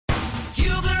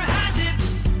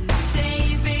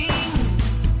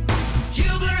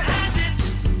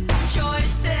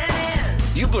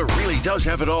does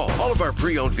have it all. All of our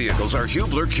pre-owned vehicles are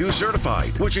Hubler Q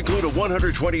certified, which include a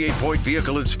 128-point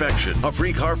vehicle inspection, a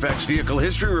free Carfax vehicle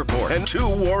history report, and 2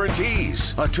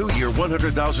 warranties. A 2-year,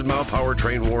 100,000-mile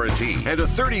powertrain warranty, and a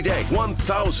 30-day,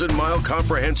 1,000-mile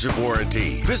comprehensive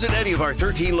warranty. Visit any of our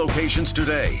 13 locations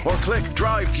today, or click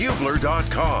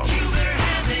drivehubler.com. Hubler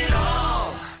has it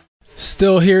all.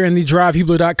 Still here in the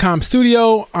drivehubler.com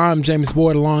studio. I'm James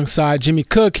Boyd alongside Jimmy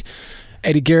Cook,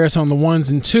 Eddie Garris on the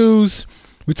ones and twos.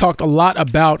 We talked a lot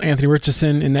about Anthony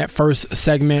Richardson in that first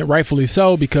segment, rightfully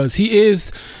so, because he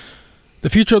is the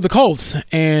future of the Colts.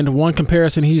 And one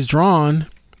comparison he's drawn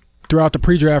throughout the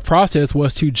pre-draft process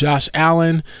was to Josh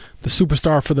Allen, the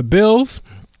superstar for the Bills.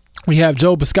 We have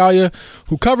Joe Buscaglia,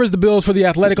 who covers the Bills for The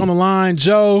Athletic, on the line.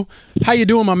 Joe, how you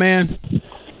doing, my man?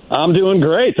 I'm doing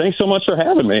great. Thanks so much for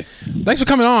having me. Thanks for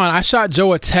coming on. I shot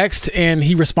Joe a text, and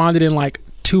he responded in like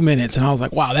 2 minutes, and I was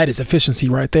like, wow, that is efficiency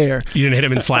right there. You didn't hit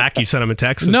him in Slack? You sent him a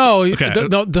text? No. Okay.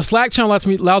 The Slack channel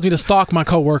allows me to stalk my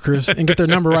coworkers and get their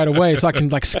number right away so I can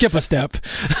like skip a step.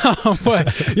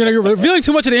 But you're revealing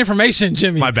too much of the information,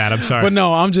 Jimmy. My bad. I'm sorry. But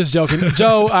no, I'm just joking.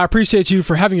 Joe, I appreciate you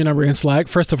for having your number in Slack,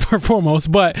 first and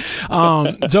foremost. But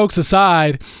jokes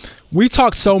aside, we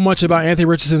talked so much about Anthony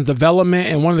Richardson's development,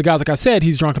 and one of the guys, like I said,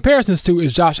 he's drawn comparisons to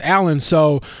is Josh Allen.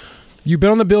 So you've been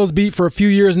on the Bills beat for a few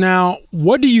years now.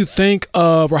 What do you think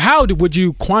of, or how would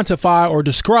you quantify or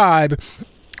describe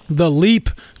the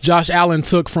leap Josh Allen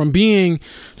took from being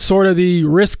sort of the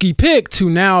risky pick to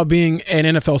now being an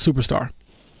NFL superstar?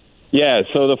 Yeah,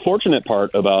 so the fortunate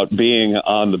part about being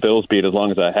on the Bills beat as long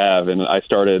as I have, and I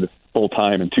started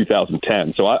full-time in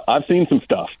 2010, so I've seen some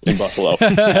stuff in Buffalo.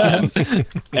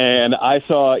 And I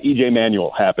saw E.J.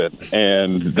 Manuel happen,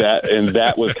 and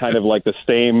that was kind of like the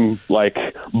same like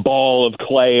ball of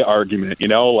clay argument,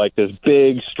 like this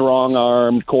big,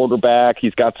 strong-armed quarterback.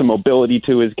 He's got some mobility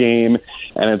to his game,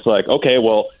 and it's like, okay,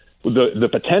 well, the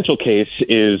potential case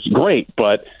is great,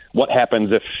 but what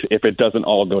happens if it doesn't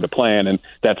all go to plan? And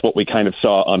that's what we kind of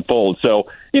saw unfold. So,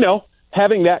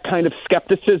 having that kind of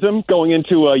skepticism going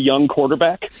into a young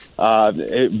quarterback,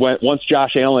 once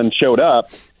Josh Allen showed up,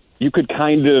 you could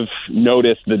kind of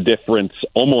notice the difference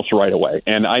almost right away.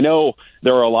 And I know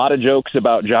there are a lot of jokes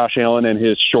about Josh Allen and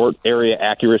his short area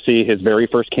accuracy, his very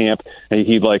first camp. And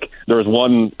there was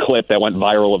one clip that went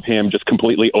viral of him just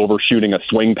completely overshooting a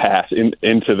swing pass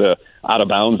into the out of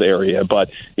bounds area. But,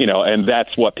 and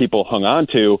that's what people hung on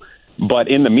to. But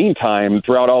in the meantime,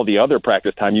 throughout all the other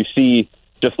practice time, you see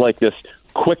just like this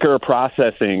quicker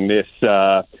processing, this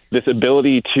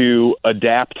ability to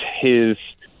adapt his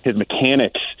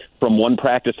mechanics from one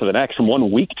practice to the next, from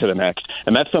 1 week to the next.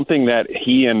 And that's something that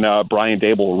he and Brian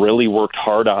Dable really worked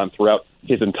hard on throughout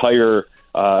his entire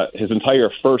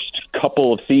first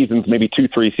couple of seasons, maybe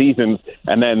 2-3 seasons.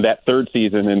 And then that third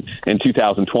season in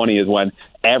 2020 is when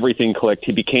everything clicked.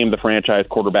 He became the franchise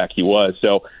quarterback he was.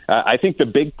 So I think the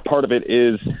big part of it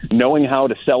is knowing how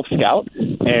to self-scout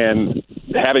and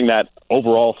having that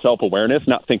overall self-awareness,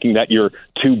 not thinking that you're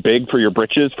too big for your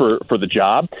britches for the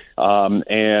job,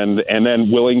 and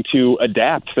then willing to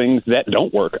adapt things that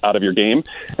don't work out of your game,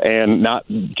 and not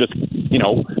just,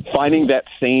 finding that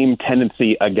same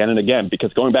tendency again and again.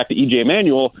 Because going back to E.J.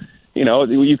 Manuel,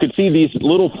 you could see these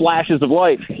little flashes of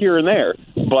light here and there,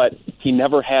 but he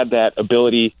never had that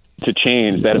ability to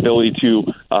change, that ability to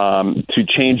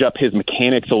change up his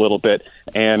mechanics a little bit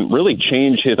and really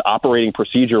change his operating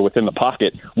procedure within the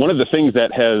pocket. One of the things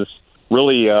that has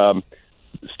really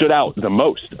stood out the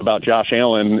most about Josh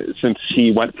Allen since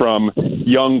he went from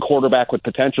young quarterback with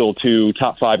potential to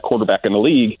top 5 quarterback in the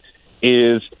league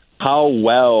is how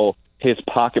well his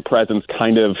pocket presence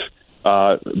kind of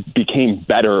became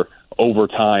better over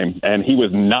time. And he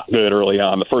was not good early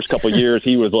on. The first couple of years,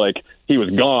 he was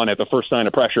gone at the first sign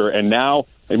of pressure. And now,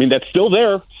 that's still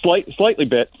there, slightly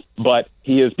bit, but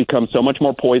he has become so much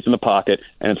more poised in the pocket,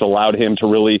 and it's allowed him to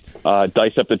really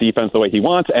dice up the defense the way he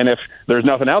wants. And if there's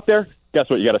nothing out there, guess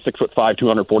what? You got a 6'5",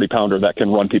 240-pounder that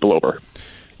can run people over.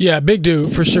 Yeah, big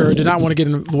dude for sure. Did not want to get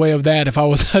in the way of that if I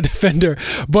was a defender.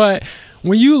 But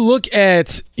when you look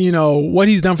at, what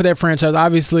he's done for that franchise,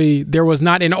 obviously there was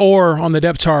not an or on the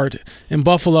depth chart in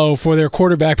Buffalo for their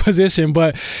quarterback position.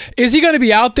 But is he going to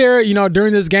be out there,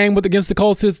 during this game against the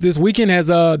Colts this weekend? Has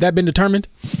that been determined?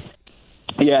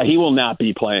 Yeah, he will not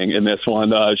be playing in this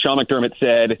one. Sean McDermott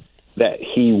said that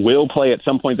he will play at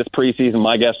some point this preseason.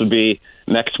 My guess would be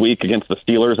next week against the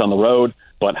Steelers on the road.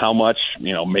 but how much,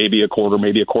 maybe a quarter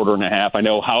and a half. I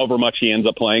know however much he ends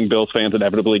up playing, Bills fans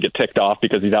inevitably get ticked off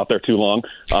because he's out there too long.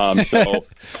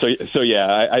 So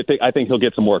yeah, I think he'll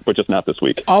get some work, but just not this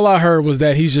week. All I heard was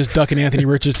that he's just ducking Anthony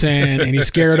Richardson and he's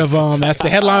scared of him. That's the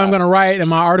headline I'm going to write in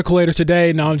my article later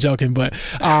today. No, I'm joking, but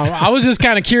I was just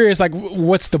kind of curious, like,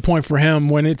 what's the point for him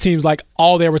when it seems like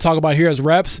all they ever talk about here is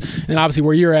reps, and obviously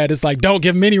where you're at, it's like, don't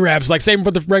give him any reps, like save him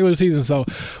for the regular season. So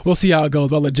we'll see how it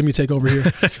goes. I'll let Jimmy take over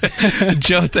here.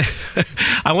 Joe,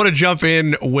 I want to jump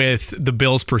in with the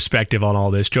Bills' perspective on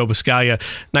all this. Joe Buscaglia,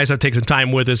 nice to take some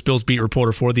time with us, Bills beat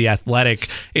reporter for The Athletic.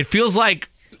 It feels like,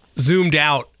 zoomed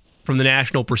out from the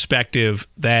national perspective,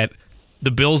 that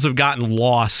the Bills have gotten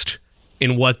lost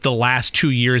in what the last 2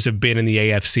 years have been in the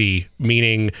AFC,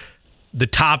 meaning the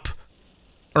top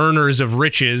earners of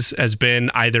riches has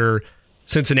been either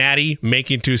Cincinnati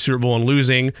making it to a Super Bowl and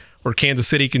losing, or Kansas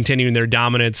City continuing their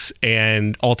dominance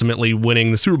and ultimately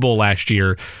winning the Super Bowl last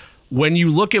year. When you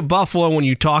look at Buffalo, when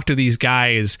you talk to these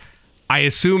guys, I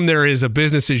assume there is a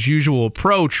business as usual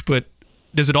approach, but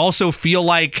does it also feel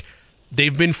like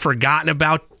they've been forgotten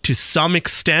about to some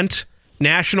extent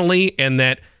nationally, and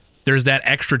that there's that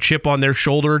extra chip on their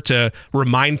shoulder to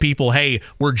remind people, hey,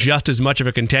 we're just as much of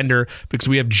a contender because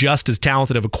we have just as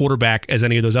talented of a quarterback as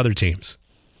any of those other teams?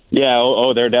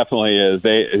 Yeah, there definitely is.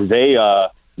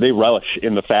 They relish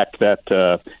in the fact that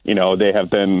they have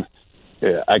been,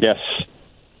 I guess,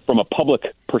 from a public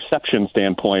perception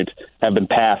standpoint, have been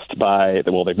passed by,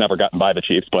 well, they've never gotten by the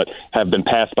Chiefs, but have been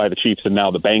passed by the Chiefs and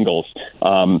now the Bengals.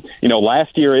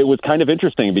 Last year it was kind of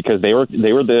interesting because they were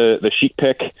the sheep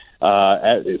pick,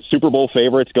 Super Bowl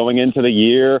favorites going into the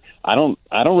year. I don't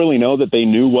really know that they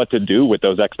knew what to do with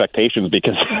those expectations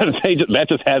because that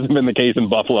just hasn't been the case in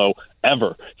Buffalo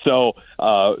ever. So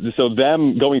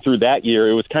them going through that year,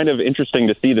 it was kind of interesting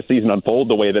to see the season unfold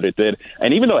the way that it did.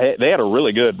 And even though they had a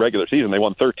really good regular season, they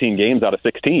won 13 games out of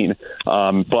 16.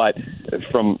 But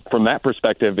from that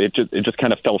perspective, it just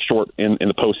kind of fell short in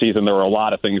the postseason. There were a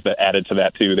lot of things that added to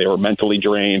that too. They were mentally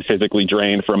drained, physically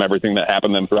drained from everything that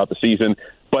happened to them throughout the season.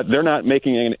 But they're not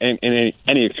making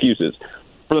any excuses.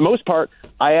 For the most part,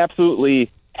 I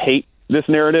absolutely hate this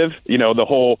narrative, the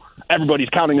whole everybody's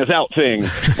counting us out thing.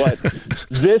 But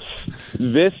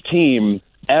this team,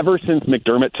 ever since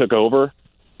McDermott took over,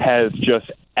 has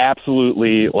just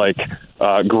absolutely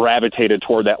gravitated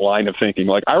toward that line of thinking.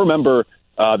 Like, I remember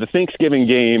the Thanksgiving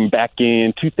game back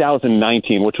in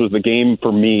 2019, which was the game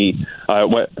for me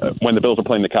when the Bills were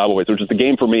playing the Cowboys, which was the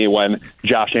game for me when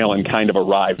Josh Allen kind of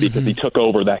arrived because he took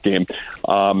over that game.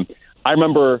 I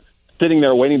remember sitting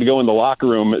there waiting to go in the locker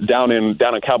room down in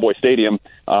Cowboy Stadium,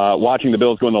 watching the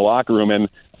Bills go in the locker room,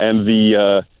 and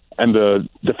the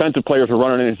defensive players were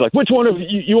running in. He's like, "Which one of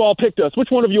you all picked us?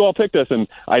 Which one of you all picked us?" And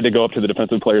I had to go up to the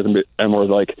defensive players and was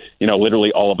like,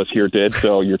 literally all of us here did.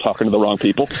 So you're talking to the wrong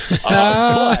people.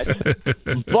 But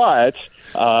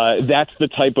that's the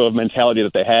type of mentality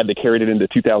that they had. They carried it into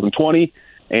 2020,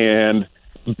 and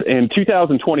in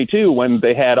 2022, when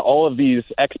they had all of these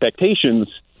expectations,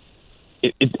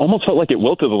 it almost felt like it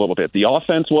wilted a little bit. The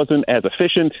offense wasn't as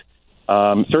efficient.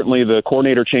 Certainly the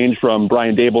coordinator change from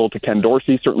Brian Dable to Ken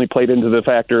Dorsey certainly played into the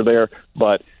factor there.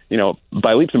 But,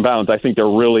 by leaps and bounds, I think they're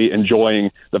really enjoying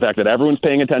the fact that everyone's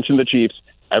paying attention to the Chiefs.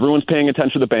 Everyone's paying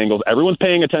attention to the Bengals. Everyone's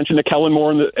paying attention to Kellen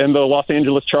Moore and the Los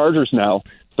Angeles Chargers now.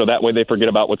 So that way they forget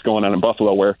about what's going on in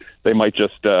Buffalo, where they might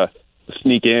just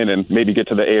sneak in and maybe get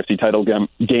to the AFC title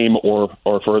game or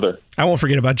further. I won't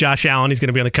forget about Josh Allen. He's going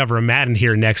to be on the cover of Madden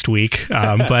here next week.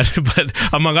 But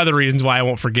among other reasons why I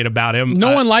won't forget about him.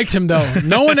 No one liked him, though.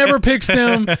 No one ever picks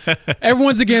him.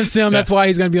 Everyone's against him. That's why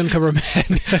he's going to be on the cover of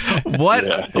Madden.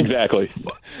 Exactly.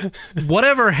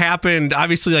 Whatever happened,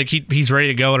 obviously, he's ready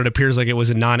to go, and it appears like it was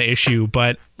a non-issue.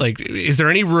 But is there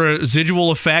any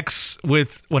residual effects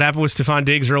with what happened with Stephon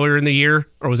Diggs earlier in the year,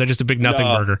 or was that just a big nothing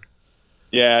burger?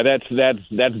 Yeah,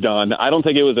 that's done. I don't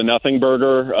think it was a nothing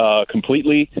burger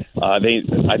completely. I think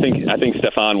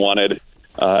Stephon wanted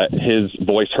his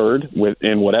voice heard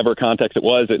in whatever context it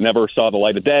was. It never saw the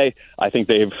light of day. I think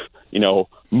they've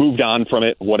moved on from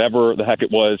it, whatever the heck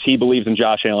it was. He believes in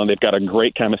Josh Allen. They've got a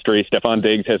great chemistry. Stephon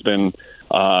Diggs has been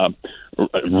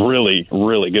really,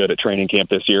 really good at training camp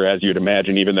this year, as you'd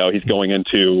imagine, even though he's going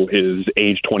into his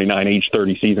age 29, age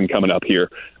 30 season coming up here.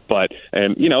 But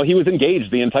he was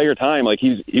engaged the entire time. Like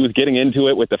he was getting into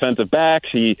it with defensive backs.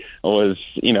 He was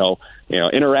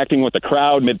interacting with the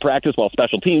crowd mid practice while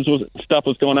special teams stuff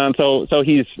was going on. So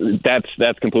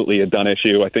that's completely a done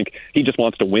issue. I think he just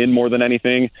wants to win more than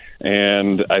anything.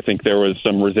 And I think there was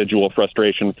some residual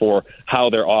frustration for how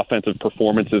their offensive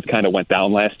performances kind of went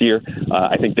down last year.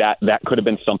 I think that could have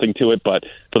been something to it, but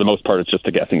for the most part, it's just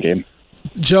a guessing game.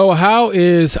 Joe, how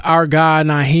is our guy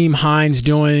Nyheim Hines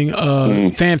doing?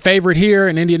 Fan favorite here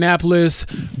in Indianapolis,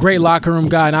 great locker room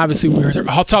guy, and obviously we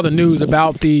saw the news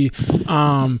about the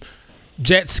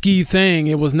jet ski thing.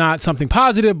 It was not something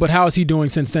positive, but how is he doing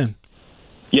since then?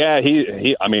 Yeah,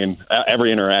 he. I mean,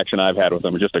 every interaction I've had with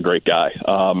him is just a great guy.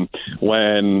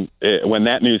 When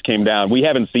that news came down, we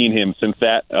haven't seen him since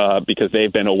that because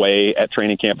they've been away at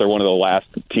training camp. They're one of the last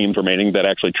teams remaining that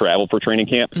actually traveled for training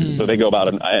camp. So they go about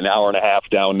an hour and a half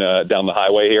down the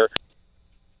highway here.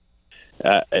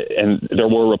 And there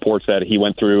were reports that he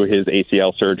went through his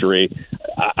ACL surgery.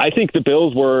 I think the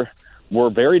Bills were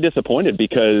very disappointed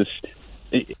because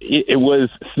it was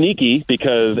sneaky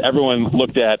because everyone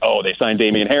looked at, they signed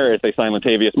Damian Harris, they signed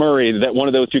Latavius Murray, that one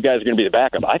of those two guys are going to be the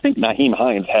backup. I think Nyheim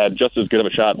Hines had just as good of a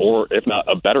shot, or if not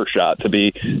a better shot, to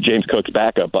be James Cook's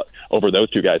backup over those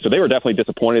two guys. So they were definitely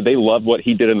disappointed. They loved what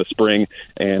he did in the spring,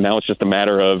 and now it's just a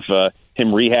matter of him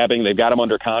rehabbing. They've got him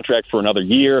under contract for another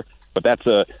year, but that's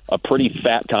a pretty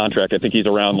fat contract. I think he's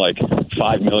around like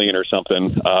 $5 million or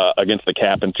something against the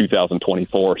cap in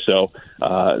 2024. So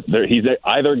he's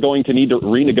either going to need to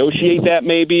renegotiate that,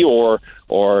 maybe, or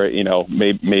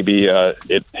maybe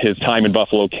his time in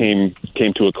Buffalo came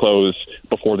to a close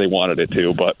before they wanted it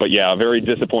to. But yeah, a very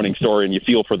disappointing story, and you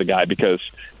feel for the guy because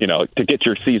to get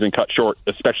your season cut short,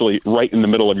 especially right in the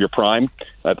middle of your prime,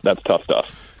 that's tough stuff.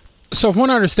 So, if I want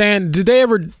to understand, did they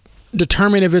ever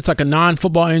determine if it's like a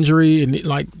non-football injury and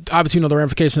like obviously the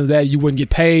ramifications of that, you wouldn't get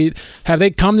paid? Have they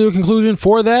come to a conclusion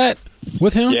for that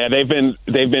with him? Yeah, they've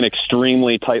been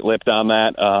extremely tight-lipped on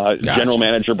that. Gotcha. General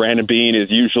manager Brandon Beane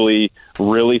is usually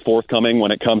really forthcoming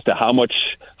when it comes to how much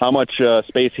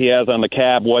space he has on the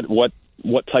cap,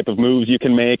 what type of moves you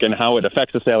can make, and how it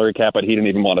affects the salary cap. But he didn't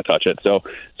even want to touch it. So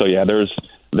yeah,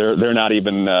 they're not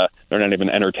even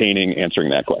entertaining answering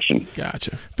that question.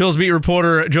 Gotcha. Bills beat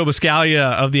reporter Joe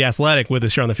Buscaglia of The Athletic with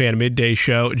us here on the Fan Midday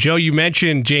Show. Joe, you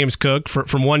mentioned James Cook.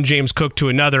 From one James Cook to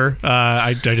another.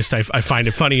 I find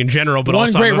it funny in general, but one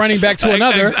also great running back to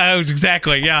another.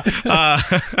 Exactly, yeah.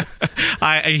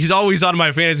 He's always on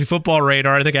my fantasy football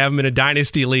radar. I think I have him in a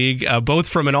dynasty league, both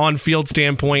from an on-field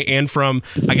standpoint and from,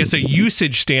 I guess, a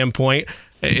usage standpoint.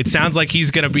 It sounds like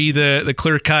he's going to be the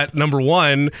clear-cut number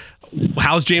one.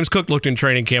 How's James Cook looked in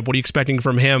training camp? What are you expecting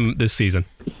from him this season?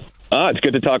 It's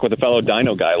good to talk with a fellow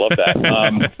Dino guy. I love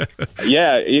that.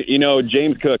 Yeah,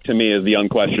 James Cook to me is the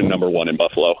unquestioned number one in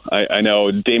Buffalo. I know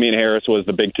Damian Harris was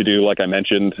the big to-do, like I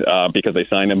mentioned, because they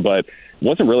signed him, but it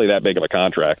wasn't really that big of a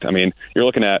contract. I mean, you're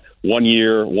looking at 1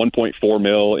 year, $1.4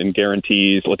 million in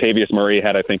guarantees. Latavius Murray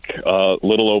had, I think, a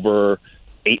little over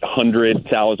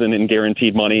 $800,000 in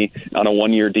guaranteed money on a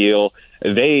 1-year deal.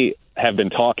 They have been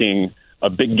talking a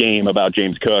big game about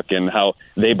James Cook and how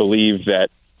they believe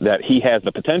that he has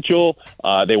the potential.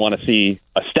 They want to see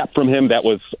a step from him. That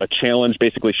was a challenge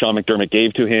basically Sean McDermott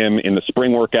gave to him in the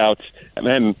spring workouts. And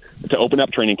then to open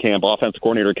up training camp, offensive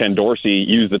coordinator Ken Dorsey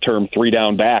used the term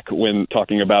 3-down back when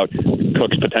talking about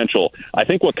Cook's potential. I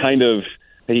think what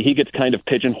he gets kind of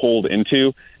pigeonholed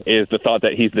into is the thought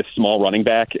that he's this small running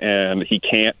back and he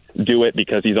can't do it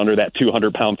because he's under that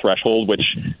 200-pound threshold,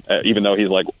 which even though he's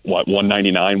like,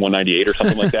 199, 198 or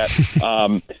something like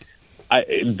that,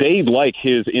 they like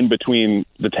his in-between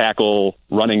the tackle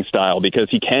running style because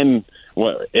he can,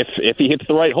 if he hits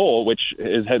the right hole, which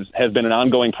has been an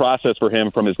ongoing process for him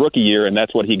from his rookie year, and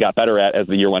that's what he got better at as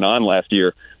the year went on last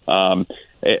year.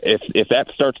 If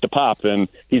that starts to pop, then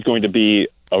he's going to be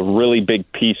a really big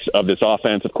piece of this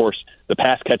offense. Of course, the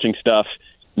pass catching stuff.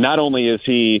 Not only is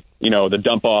he, the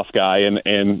dump off guy, and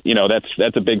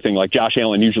that's a big thing. Like Josh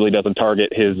Allen usually doesn't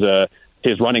target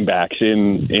his running backs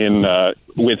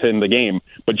within the game,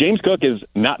 but James Cook is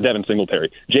not Devin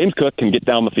Singletary. James Cook can get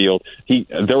down the field.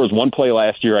 There was one play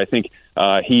last year, I think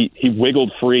he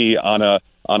wiggled free on a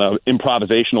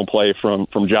improvisational play from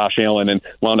Josh Allen and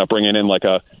wound up bringing in like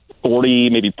a 40,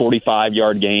 maybe 45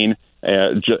 yard gain.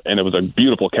 And it was a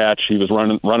beautiful catch. He was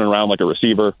running around like a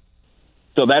receiver.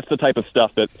 So that's the type of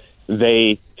stuff that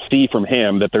they see from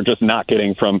him that they're just not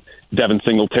getting from Devin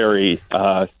Singletary,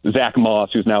 Zach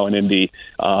Moss, who's now in Indy,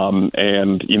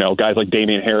 and guys like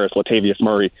Damian Harris, Latavius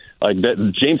Murray. Like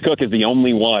that, James Cook is the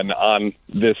only one on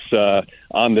this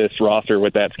roster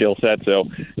with that skill set. So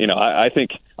I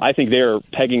think they're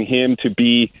pegging him to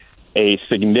be a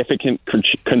significant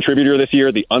contributor this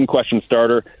year, the unquestioned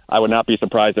starter. I would not be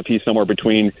surprised if he's somewhere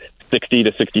between 60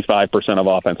 to 65% of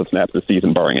offensive snaps this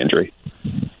season, barring injury.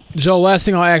 Joe, last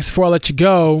thing I'll ask before I let you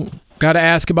go, Got to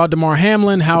ask about Damar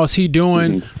Hamlin. How is he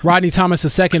doing? Rodney Thomas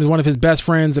II is one of his best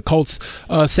friends. The Colts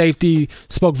safety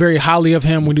spoke very highly of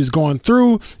him when he was going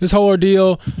through this whole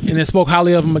ordeal, and then spoke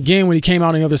highly of him again when he came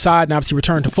out on the other side and obviously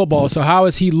returned to football. So how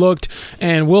has he looked,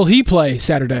 and will he play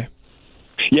Saturday?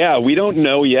 Yeah, we don't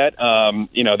know yet.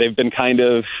 They've been kind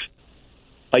of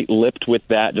tight-lipped with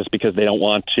that just because they don't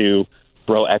want to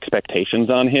throw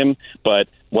expectations on him. But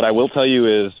what I will tell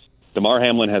you is Damar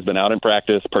Hamlin has been out in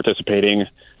practice participating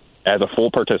as a full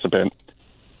participant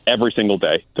every single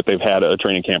day that they've had a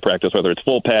training camp practice, whether it's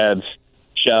full pads,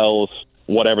 shells,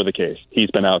 whatever the case.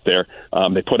 He's been out there.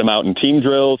 They put him out in team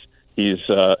drills. He's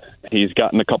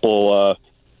gotten a couple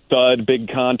stud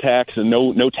big contacts and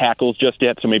no tackles just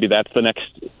yet. So maybe that's the next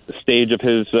stage of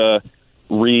his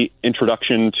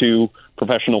reintroduction to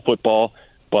professional football.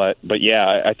 But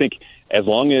yeah, I think as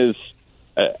long as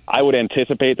I would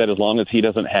anticipate that as long as he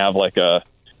doesn't have like a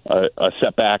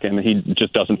setback and he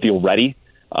just doesn't feel ready,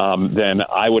 then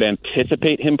I would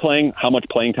anticipate him playing. How much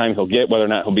playing time he'll get, whether or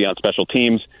not he'll be on special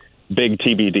teams, big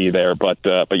TBD there. But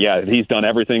yeah, he's done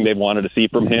everything they've wanted to see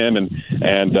from him, and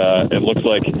it looks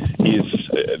like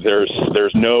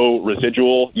there's no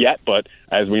residual yet. But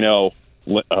as we know,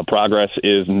 progress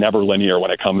is never linear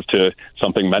when it comes to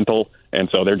something mental, and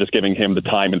so they're just giving him the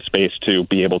time and space to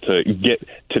be able to get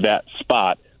to that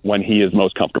spot when he is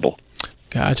most comfortable.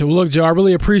 Gotcha. Well, look, Joe, I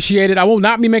really appreciate it. I will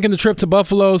not be making the trip to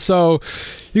Buffalo, so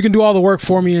you can do all the work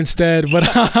for me instead. But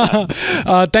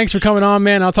thanks for coming on,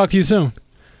 man. I'll talk to you soon.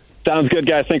 Sounds good,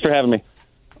 guys. Thanks for having me.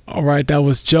 All right, that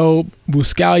was Joe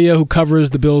Buscaglia, who covers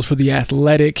the Bills for The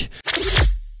Athletic.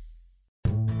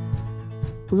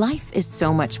 Life is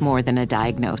so much more than a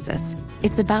diagnosis.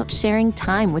 It's about sharing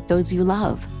time with those you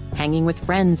love, hanging with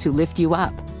friends who lift you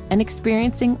up, and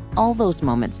experiencing all those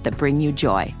moments that bring you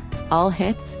joy. All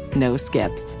hits, no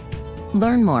skips.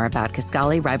 Learn more about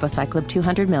Kisqali Ribociclib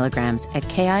 200 milligrams at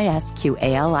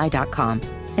KISQALI.com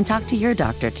and talk to your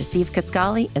doctor to see if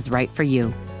Kisqali is right for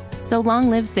you. So long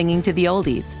live singing to the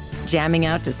oldies, jamming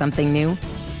out to something new,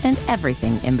 and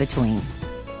everything in between.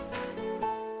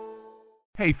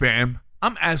 Hey fam,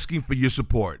 I'm asking for your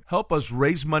support. Help us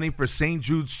raise money for St.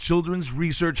 Jude's Children's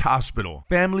Research Hospital.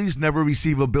 Families never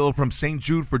receive a bill from St.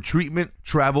 Jude for treatment,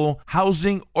 travel,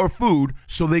 housing, or food,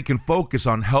 so they can focus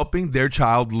on helping their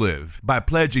child live. By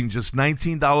pledging just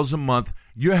 $19 a month,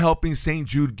 you're helping St.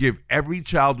 Jude give every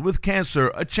child with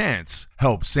cancer a chance.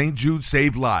 Help St. Jude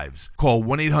save lives. Call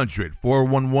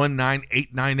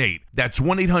 1-800-411-9898. That's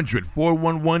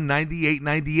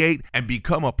 1-800-411-9898 and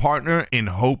become a partner in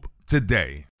hope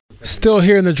today. Still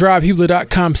here in the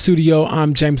DriveHubler.com studio,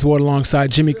 I'm James Ward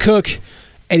alongside Jimmy Cook,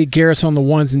 Eddie Garris on the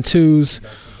ones and twos.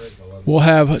 We'll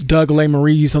have Doug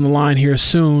LeMarise on the line here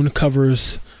soon,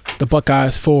 covers the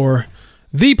Buckeyes for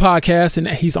the podcast, and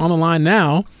he's on the line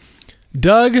now.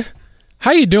 Doug,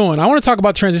 how you doing? I want to talk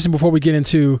about transition before we get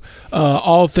into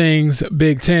all things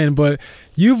Big Ten, but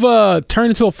you've turned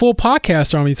into a full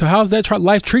podcaster on me, so how's that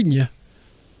life treating you?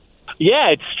 Yeah,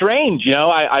 it's strange.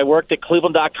 I worked at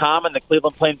Cleveland.com and the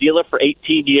Cleveland Plain Dealer for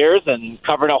 18 years and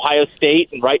covered Ohio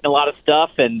State and writing a lot of stuff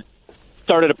and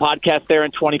started a podcast there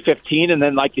in 2015. And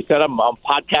then, like you said, I'm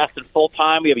podcasting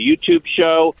full-time. We have a YouTube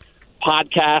show,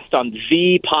 podcast on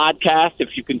The Podcast,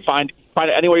 if you can find it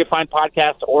anywhere you find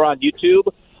podcasts or on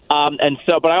YouTube.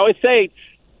 But I always say,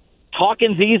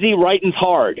 talking's easy, writing's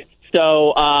hard.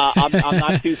 So I'm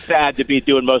not too sad to be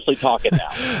doing mostly talking now.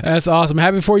 That's awesome.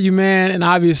 Happy for you, man. And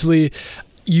obviously,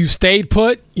 you stayed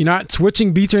put. You're not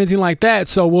switching beats or anything like that.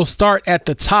 So we'll start at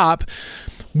the top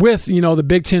with, the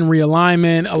Big Ten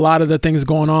realignment, a lot of the things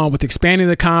going on with expanding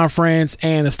the conference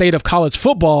and the state of college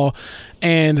football.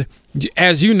 And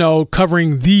as you know,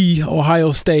 covering the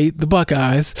Ohio State, the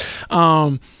Buckeyes,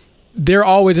 they're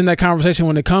always in that conversation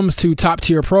when it comes to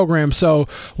top-tier programs. So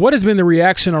what has been the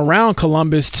reaction around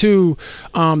Columbus to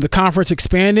the conference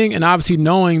expanding, and obviously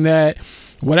knowing that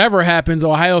whatever happens,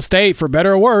 Ohio State, for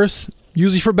better or worse,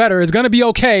 usually for better, is going to be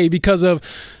okay because of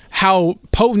how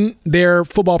potent their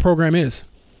football program is?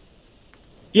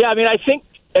 Yeah, I think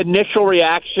initial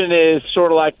reaction is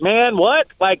sort of like, man, what?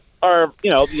 Like,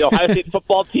 the Ohio State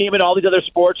football team and all these other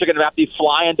sports are going to have to be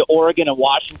flying to Oregon and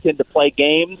Washington to play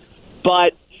games.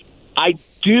 But I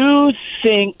do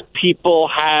think people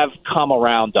have come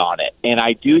around on it, and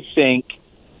I do think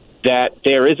that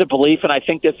there is a belief, and I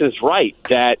think this is right,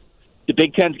 that the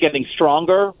Big Ten's getting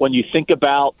stronger when you think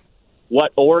about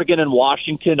what Oregon and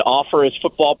Washington offer as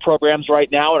football programs right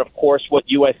now, and of course what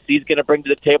USC is going to bring to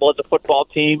the table as a football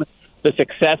team, the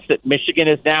success that Michigan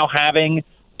is now having.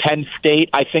 Penn State,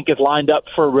 I think, is lined up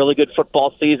for a really good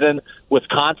football season.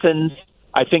 Wisconsin's,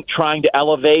 I think, trying to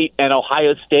elevate, and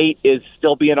Ohio State is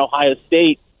still being Ohio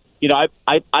State.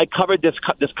 I covered this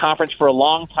conference for a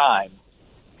long time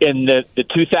in the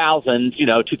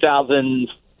 2000s,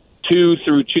 2002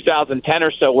 through 2010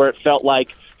 or so, where it felt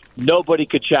like nobody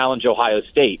could challenge Ohio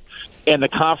State. And the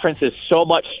conference is so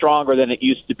much stronger than it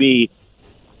used to be.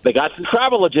 They got some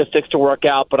travel logistics to work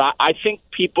out, but I think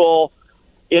people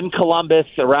in Columbus,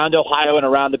 around Ohio, and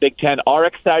around the Big Ten are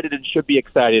excited and should be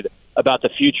excited about the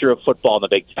future of football in the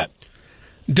Big Ten.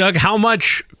 Doug, how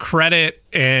much credit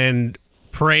and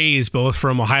praise, both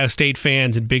from Ohio State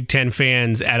fans and Big Ten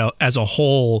fans as a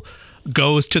whole,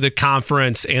 goes to the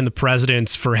conference and the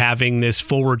presidents for having this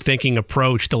forward-thinking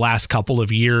approach the last couple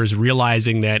of years,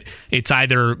 realizing that it's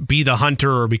either be the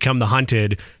hunter or become the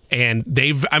hunted. And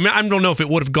I don't know if it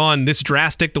would have gone this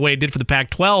drastic the way it did for the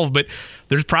Pac-12, but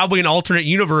there's probably an alternate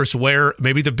universe where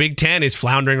maybe the Big Ten is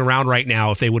floundering around right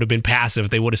now if they would have been passive,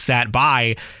 if they would have sat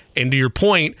by. And to your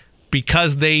point,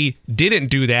 because they didn't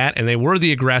do that and they were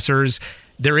the aggressors,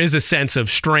 there is a sense of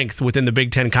strength within the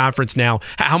Big Ten Conference now.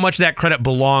 How much of that credit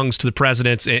belongs to the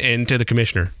presidents and to the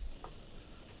commissioner?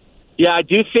 Yeah, I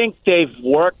do think they've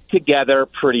worked together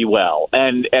pretty well.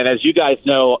 And as you guys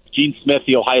know, Gene Smith,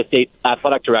 the Ohio State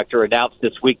athletic director, announced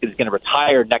this week that he's going to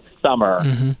retire next summer.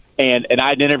 Mm-hmm. And I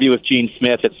had an interview with Gene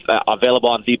Smith. It's available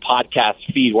on the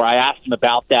podcast feed where I asked him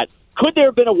about that. Could there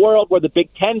have been a world where the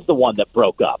Big Ten's the one that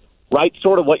broke up? Right?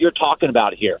 Sort of what you're talking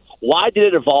about here. Why did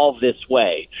it evolve this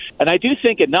way? And I do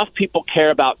think enough people care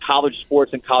about college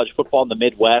sports and college football in the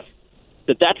Midwest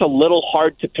that that's a little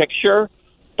hard to picture.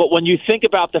 But when you think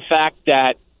about the fact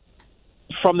that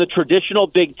from the traditional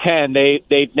Big Ten,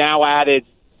 they've now added,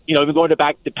 even going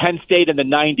back to Penn State in the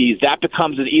 90s, that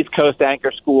becomes an East Coast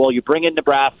anchor school. You bring in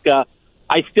Nebraska.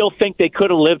 I still think they could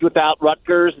have lived without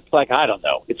Rutgers. It's like, I don't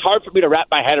know. It's hard for me to wrap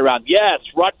my head around. Yes,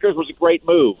 Rutgers was a great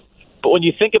move. But when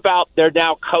you think about they're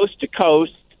now coast to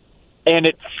coast, and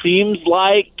it seems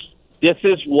like this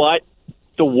is what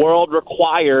the world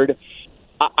required,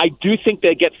 I do think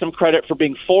they get some credit for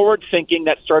being forward-thinking.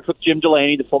 That starts with Jim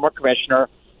Delaney, the former commissioner,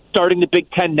 starting the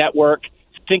Big Ten Network,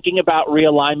 thinking about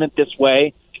realignment this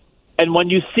way. And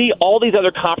when you see all these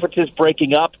other conferences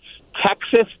breaking up,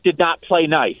 Texas did not play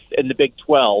nice in the Big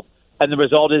 12, and the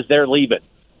result is they're leaving.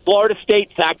 Florida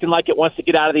State's acting like it wants to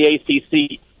get out of the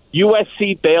ACC.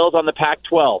 USC bails on the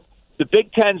Pac-12. The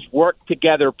Big Ten's work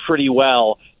together pretty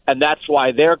well, and that's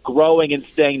why they're growing and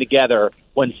staying together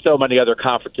when so many other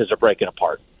conferences are breaking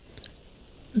apart.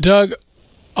 Doug,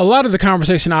 a lot of the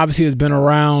conversation obviously has been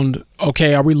around,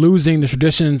 okay, are we losing the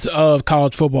traditions of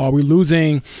college football? Are we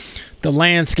losing the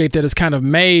landscape that has kind of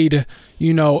made,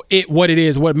 it what it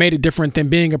is, what made it different than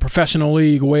being a professional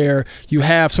league where you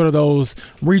have sort of those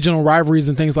regional rivalries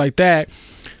and things like that?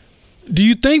 Do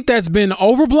you think that's been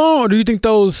overblown, or do you think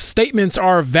those statements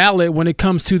are valid when it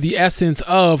comes to the essence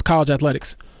of college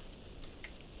athletics?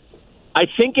 I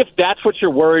think if that's what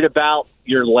you're worried about,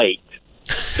 you're late.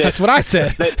 That's what I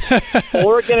said.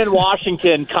 Oregon and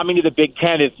Washington coming to the Big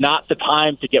Ten is not the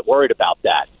time to get worried about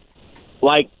that.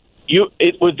 This is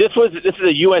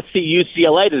a USC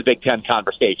UCLA to the Big Ten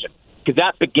conversation, because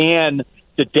that began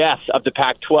the death of the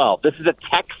Pac-12. This is a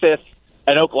Texas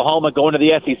and Oklahoma going to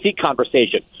the SEC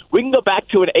conversation. We can go back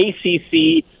to an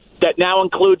ACC that now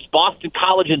includes Boston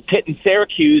College and Pitt and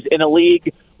Syracuse in a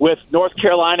league with North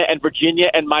Carolina and Virginia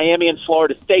and Miami and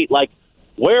Florida State.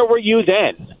 Where were you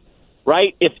then?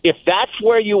 Right? If that's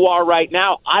where you are right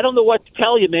now, I don't know what to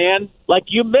tell you, man.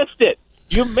 You missed it.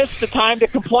 You missed the time to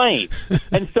complain.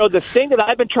 And so the thing that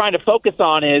I've been trying to focus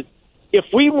on is if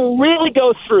we really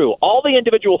go through all the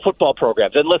individual football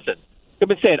programs, and listen, I've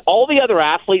been saying all the other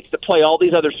athletes that play all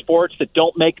these other sports that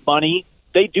don't make money,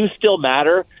 they do still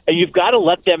matter, and you've got to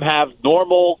let them have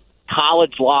normal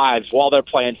college lives while they're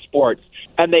playing sports,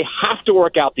 and they have to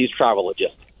work out these travel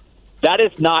logistics. That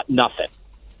is not nothing.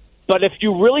 But if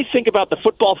you really think about the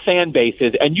football fan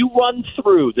bases and you run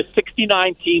through the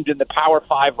 69 teams in the Power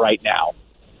 5 right now,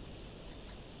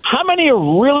 how many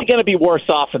are really going to be worse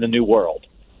off in the new world?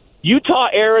 Utah,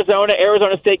 Arizona,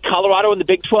 Arizona State, Colorado, and the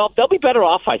Big 12, they'll be better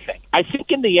off, I think. I think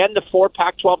in the end, the 4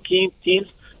 Pac-12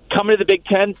 teams coming to the Big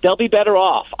Ten, they'll be better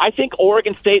off. I think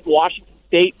Oregon State, Washington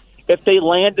State, if they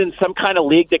land in some kind of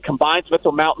league that combines with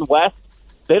the Mountain West,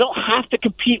 they don't have to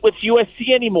compete with USC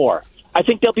anymore. I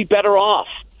think they'll be better off.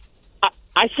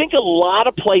 I think a lot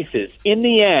of places, in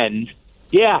the end,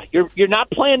 yeah, you're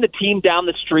not playing the team down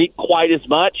the street quite as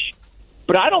much,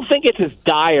 but I don't think it's as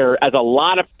dire as a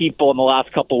lot of people in the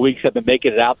last couple of weeks have been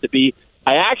making it out to be.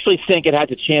 I actually think it has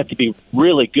a chance to be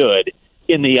really good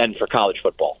in the end for college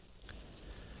football.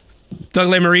 Doug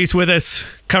Lesmerises with us,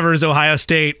 covers Ohio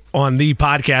State on the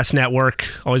podcast network.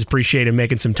 Always appreciate him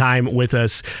making some time with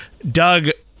us. Doug,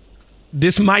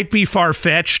 this might be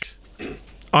far-fetched.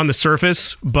 on the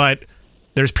surface, but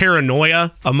there's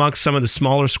paranoia amongst some of the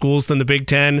smaller schools than the Big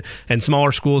Ten and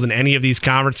smaller schools in any of these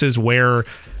conferences where,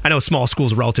 I know small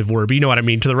schools is a relative word, but you know what I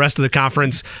mean, to the rest of the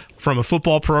conference from a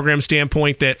football program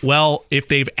standpoint that, well, if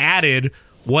they've added,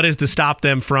 what is to stop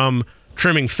them from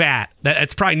trimming fat?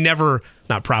 That's probably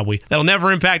that'll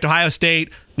never impact Ohio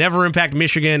State, never impact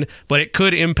Michigan, but it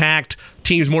could impact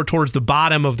teams more towards the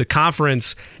bottom of the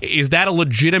conference. Is that a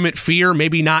legitimate fear?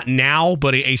 Maybe not now,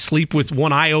 but a sleep with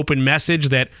one eye open message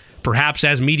that perhaps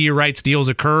as media rights deals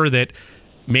occur, that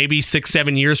maybe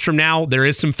 6-7 years from now, there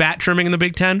is some fat trimming in the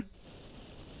Big Ten?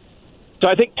 So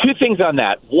I think two things on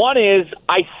that. One is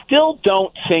I still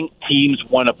don't think teams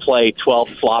want to play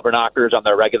 12 slobber knockers on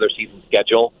their regular season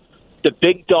schedule. The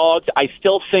big dogs, I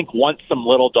still think, want some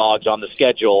little dogs on the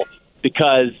schedule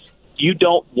because you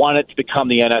don't want it to become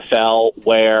the NFL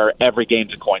where every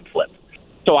game's a coin flip.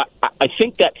 So I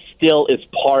think that still is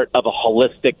part of a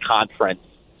holistic conference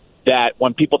that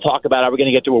when people talk about are we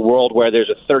going to get to a world where there's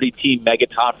a 30-team mega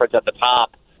conference at the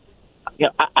top,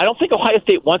 I don't think Ohio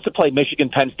State wants to play Michigan,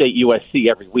 Penn State, USC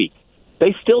every week.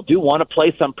 They still do want to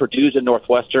play some Purdue's and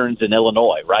Northwesterns in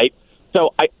Illinois, right?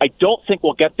 So I don't think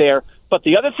we'll get there. But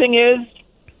the other thing is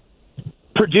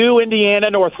Purdue, Indiana,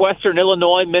 Northwestern,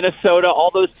 Illinois, Minnesota,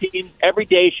 all those teams every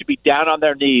day should be down on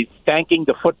their knees thanking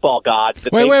the football gods.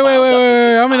 Wait.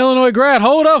 I'm an Illinois grad.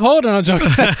 Hold on. I'm joking.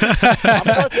 I'm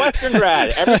a Northwestern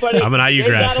grad. Everybody, I'm an IU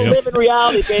grad. Got to live in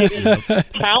reality, baby.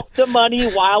 Count the money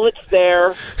while it's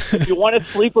there. If you want to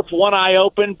sleep with one eye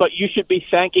open, but you should be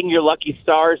thanking your lucky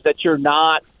stars that you're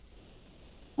not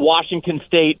Washington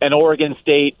State and Oregon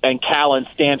State and Cal and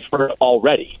Stanford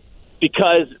already.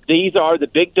 Because these are the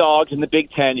big dogs in the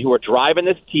Big Ten who are driving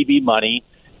this TV money,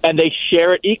 and they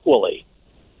share it equally.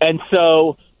 And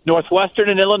so Northwestern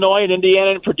and Illinois and Indiana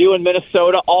and Purdue and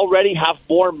Minnesota already have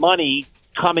more money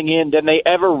coming in than they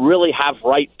ever really have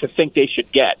right to think they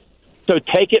should get. So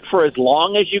take it for as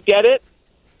long as you get it,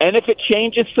 and if it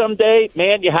changes someday,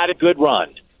 man, you had a good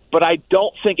run. But I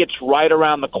don't think it's right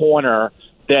around the corner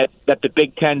that the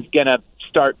Big Ten's going to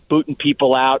start booting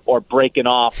people out or breaking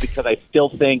off, because I still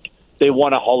think they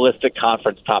want a holistic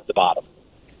conference top to bottom.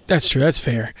 That's true. That's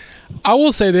fair. I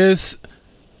will say this.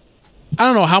 I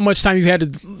don't know how much time you've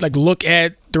had to look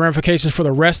at the ramifications for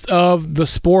the rest of the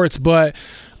sports, but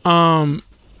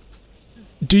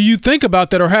do you think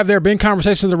about that, or have there been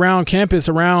conversations around campus,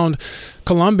 around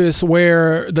Columbus,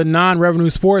 where the non-revenue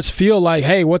sports feel like,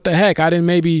 hey, what the heck? I didn't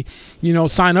maybe,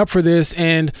 sign up for this,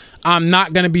 and I'm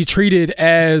not going to be treated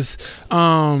as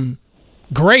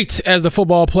great as the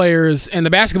football players and the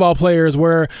basketball players,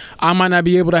 where I might not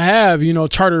be able to have,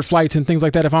 chartered flights and things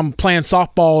like that if I'm playing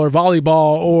softball or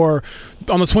volleyball or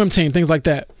on the swim team, things like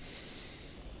that.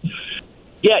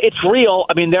 Yeah, it's real.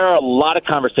 I mean, there are a lot of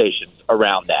conversations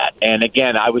around that. And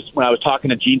again, when I was talking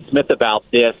to Gene Smith about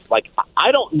this,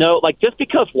 I don't know, just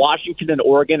because Washington and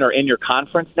Oregon are in your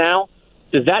conference now,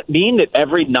 does that mean that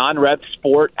every non-rev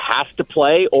sport has to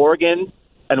play Oregon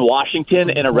and Washington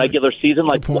in a regular season?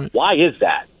 Why is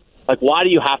that? Why do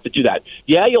you have to do that?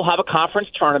 Yeah, you'll have a conference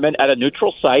tournament at a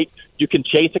neutral site. You can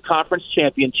chase a conference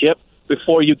championship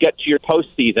before you get to your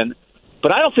postseason.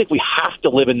 But I don't think we have to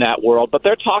live in that world. But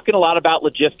they're talking a lot about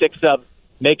logistics of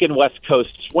making West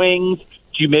Coast swings.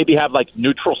 Do you maybe have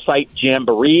neutral site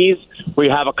jamborees where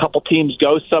you have a couple teams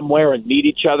go somewhere and meet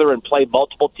each other and play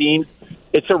multiple teams?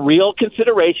 It's a real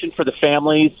consideration for the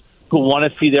families who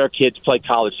want to see their kids play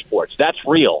college sports. That's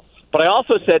real. But I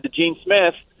also said to Gene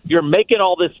Smith, you're making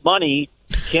all this money.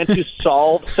 Can't you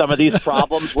solve some of these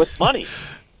problems with money,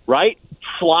 right?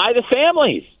 Fly the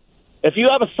families. If you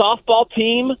have a softball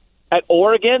team at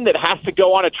Oregon that has to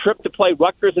go on a trip to play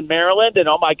Rutgers in Maryland, and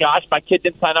oh my gosh, my kid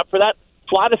didn't sign up for that,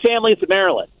 fly the families to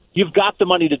Maryland. You've got the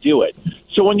money to do it.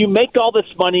 So when you make all this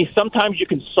money, sometimes you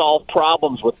can solve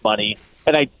problems with money,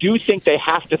 and I do think they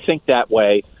have to think that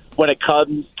way when it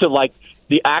comes to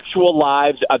the actual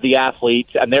lives of the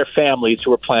athletes and their families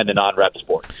who are playing in non-rep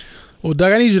sports. Well,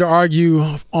 Doug, I need you to argue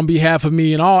on behalf of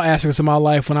me in all aspects of my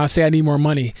life when I say I need more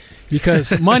money,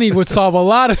 because money would solve a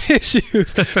lot of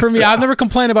issues for me. I've never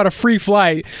complained about a free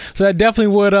flight, so that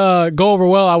definitely would go over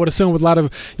well, I would assume, with a lot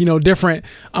of different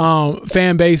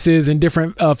fan bases and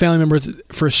different family members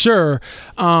for sure.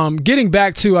 Getting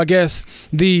back to, I guess,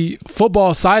 the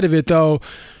football side of it, though,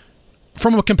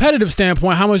 from a competitive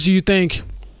standpoint, how much do you think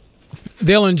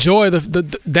they'll enjoy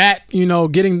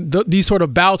getting these sort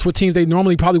of bouts with teams they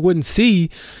normally probably wouldn't see,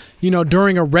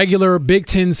 during a regular Big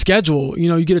Ten schedule?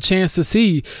 You get a chance to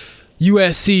see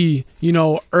USC,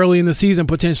 early in the season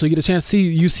potentially. You get a chance to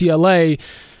see UCLA.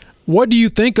 What do you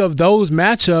think of those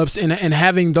matchups and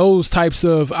having those types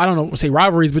of, I don't know, say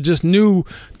rivalries, but just new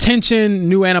tension,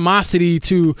 new animosity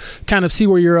to kind of see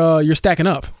where you're stacking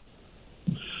up?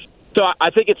 So I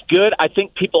think it's good. I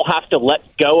think people have to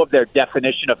let go of their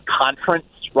definition of conference,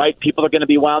 right? People are going to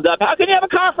be wound up. How can you have a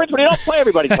conference when you don't play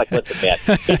everybody? It's like, listen, man,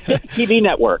 it's just a TV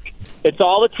network. It's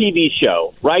all a TV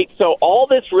show, right? So all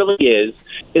this really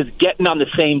is getting on the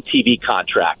same TV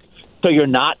contract. So you're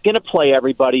not going to play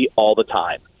everybody all the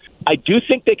time. I do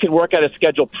think they can work out a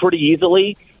schedule pretty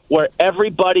easily where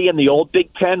everybody in the old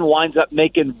Big Ten winds up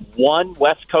making one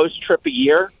West Coast trip a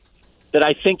year, that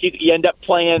I think you end up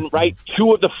playing, right,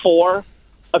 2 of the 4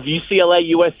 of UCLA,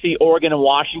 USC, Oregon, and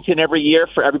Washington every year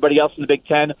for everybody else in the Big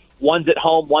Ten. One's at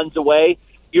home, one's away.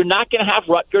 You're not going to have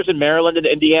Rutgers and Maryland and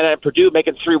Indiana and Purdue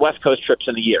making 3 West Coast trips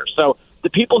in a year. So the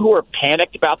people who are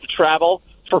panicked about the travel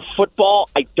for football,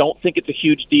 I don't think it's a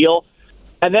huge deal.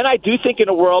 And then I do think in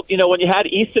a world, when you had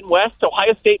East and West,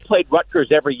 Ohio State played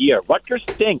Rutgers every year. Rutgers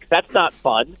stinks. That's not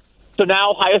fun. So now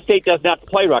Ohio State doesn't have to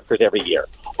play Rutgers every year.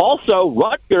 Also,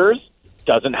 Rutgers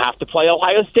doesn't have to play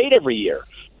Ohio State every year.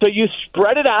 So you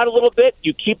spread it out a little bit.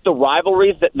 You keep the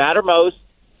rivalries that matter most.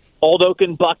 Old Oak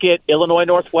and Bucket, Illinois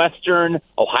Northwestern,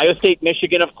 Ohio State,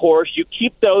 Michigan, of course. You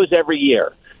keep those every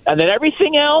year. And then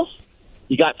everything else,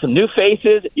 you got some new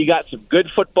faces. You got some good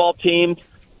football teams.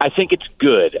 I think it's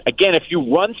good. Again, if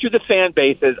you run through the fan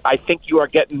bases, I think you are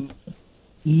getting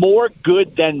more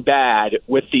good than bad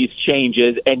with these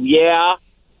changes. And, yeah,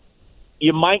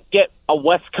 you might get a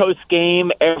West Coast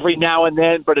game every now and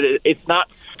then, but it's not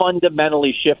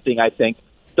fundamentally shifting, I think,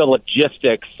 the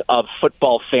logistics of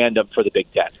football fandom for the Big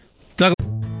Ten. Doug.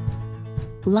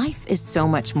 Life is so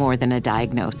much more than a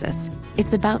diagnosis.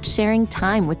 It's about sharing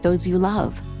time with those you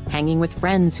love, hanging with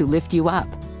friends who lift you up,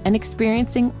 and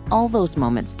experiencing all those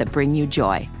moments that bring you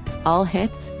joy. All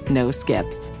hits, no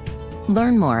skips.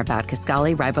 Learn more about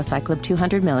Kisqali Ribociclib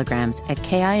 200 milligrams at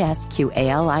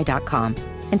KISQALI.com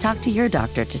and talk to your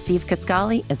doctor to see if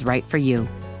Kisqali is right for you.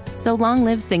 So long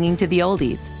live singing to the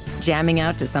oldies, jamming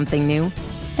out to something new,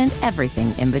 and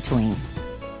everything in between.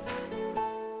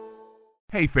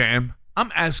 Hey fam,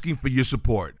 I'm asking for your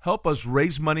support. Help us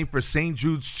raise money for St.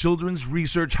 Jude's Children's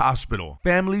Research Hospital.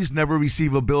 Families never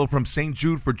receive a bill from St.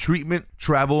 Jude for treatment,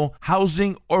 travel,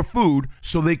 housing, or food,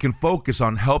 so they can focus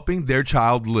on helping their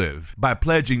child live. By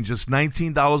pledging just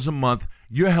 $19 a month,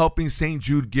 you're helping St.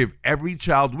 Jude give every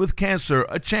child with cancer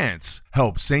a chance.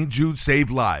 Help St. Jude save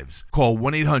lives. Call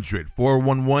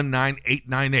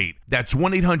 1-800-411-9898. That's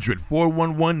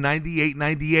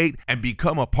 1-800-411-9898 and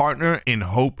become a partner in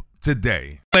hope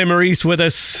today. Clay Maurice with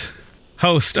us,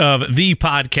 host of the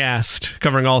podcast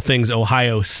covering all things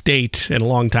Ohio State and a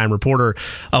longtime reporter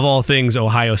of all things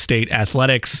Ohio State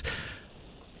athletics.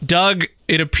 Doug,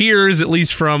 it appears, at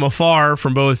least from afar,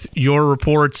 from both your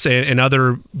reports and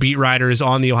other beat writers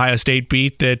on the Ohio State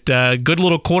beat, that good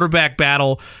little quarterback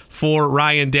battle for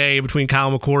Ryan Day between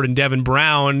Kyle McCord and Devin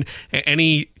Brown.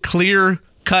 Any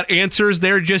clear-cut answers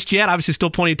there just yet? Obviously, still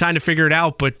plenty of time to figure it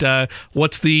out, but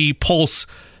what's the pulse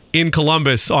in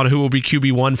Columbus on who will be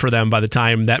QB1 for them by the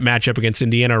time that matchup against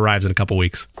Indiana arrives in a couple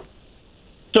weeks?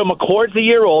 So McCord's a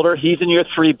year older. He's in year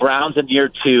 3. Brown's in year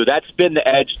 2. That's been the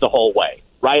edge the whole way,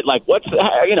 right? Like,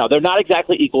 they're not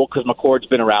exactly equal because McCord's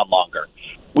been around longer.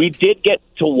 We did get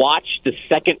to watch the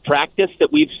second practice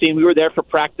that we've seen. We were there for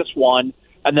practice 1,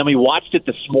 and then we watched it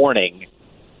this morning.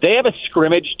 They have a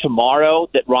scrimmage tomorrow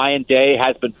that Ryan Day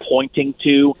has been pointing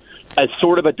to as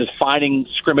sort of a defining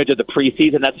scrimmage of the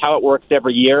preseason. That's how it works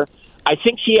every year. I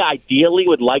think he ideally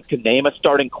would like to name a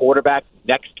starting quarterback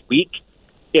next week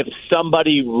if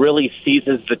somebody really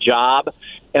seizes the job.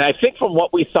 And I think from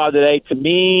what we saw today, to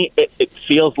me, it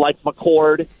feels like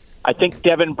McCord. I think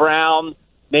Devin Brown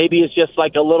maybe is just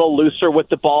like a little looser with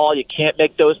the ball. You can't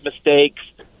make those mistakes.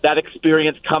 That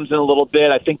experience comes in a little bit.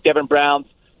 I think Devin Brown's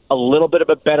a little bit of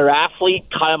a better athlete.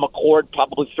 Kyle McCord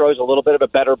probably throws a little bit of a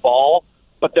better ball,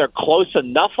 but they're close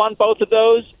enough on both of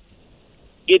those.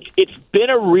 It's been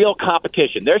a real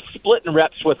competition. They're splitting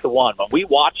reps with the one. When we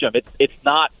watch them, it's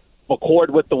not McCord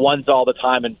with the ones all the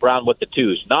time and Brown with the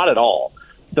twos. Not at all.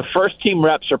 The first team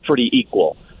reps are pretty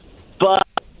equal. But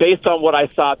based on what I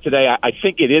saw today, I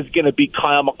think it is going to be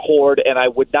Kyle McCord, and I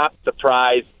would not be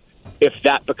surprised if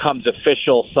that becomes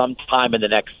official sometime in the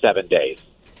next 7 days.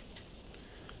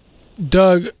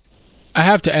 Doug, I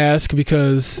have to ask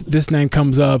because this name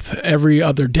comes up every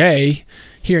other day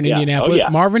here in Indianapolis.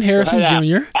 Marvin Harrison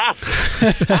Jr.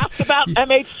 Ask about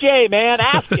MHJ, man.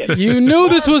 Ask it. You knew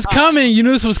this was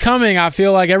coming. I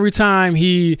feel like every time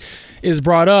he is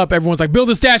brought up, everyone's like, build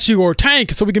a statue or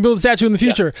tank so we can build a statue in the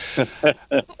future.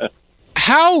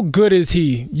 How good is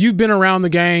he? You've been around the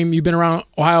game. You've been around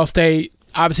Ohio State.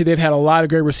 Obviously, they've had a lot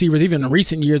of great receivers, even in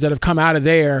recent years, that have come out of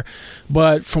there.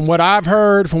 But from what I've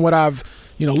heard, from what I've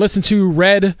listened to,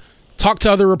 read, talked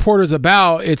to other reporters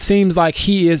about, it seems like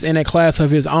he is in a class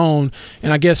of his own.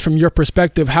 And I guess from your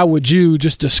perspective, how would you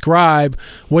just describe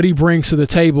what he brings to the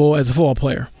table as a football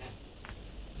player?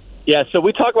 Yeah, so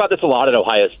we talk about this a lot at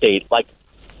Ohio State. Like,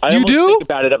 I you do? think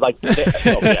about it like,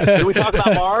 Did we talk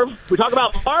about Marv? We talk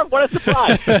about Marv? What a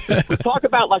surprise! We talk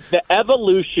about like the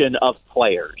evolution of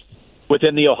players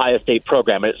within the Ohio State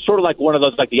program. And it's sort of like one of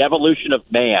those, like the evolution of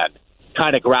man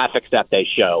kind of graphics that they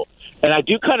show. And I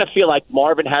do kind of feel like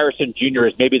Marvin Harrison Jr.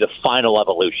 is maybe the final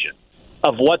evolution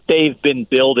of what they've been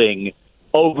building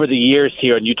over the years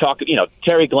here. And you talk,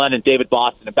 Terry Glenn and David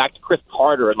Boston and back to Chris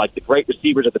Carter and like the great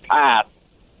receivers of the past.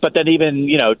 But then even,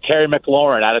 Terry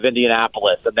McLaurin out of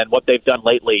Indianapolis, and then what they've done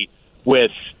lately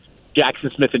with Jackson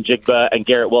Smith and Jigba and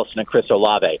Garrett Wilson and Chris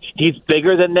Olave. He's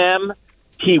bigger than them.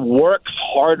 He works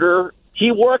harder. He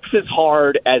works as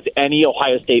hard as any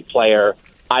Ohio State player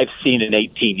I've seen in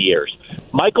 18 years.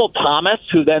 Michael Thomas,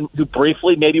 who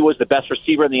briefly maybe was the best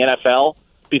receiver in the NFL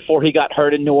before he got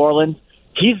hurt in New Orleans,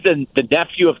 he's the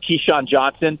nephew of Keyshawn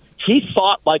Johnson. He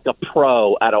fought like a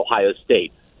pro at Ohio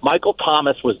State. Michael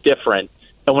Thomas was different.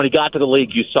 And when he got to the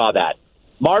league, you saw that.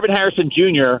 Marvin Harrison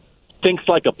Jr. thinks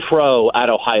like a pro at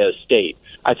Ohio State.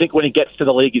 I think when he gets to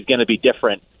the league, he's going to be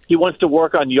different. He wants to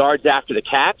work on yards after the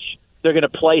catch. They're going to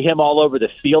play him all over the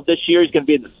field this year. He's going to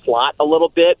be in the slot a little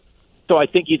bit. So I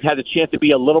think he's had a chance to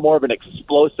be a little more of an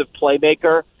explosive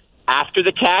playmaker after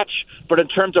the catch. But in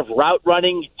terms of route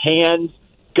running, hands,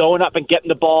 going up and getting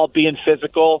the ball, being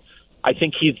physical, I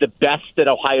think he's the best that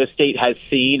Ohio State has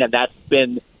seen, and that's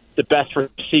been the best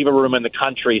receiver room in the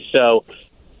country. So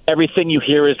everything you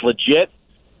hear is legit.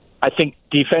 I think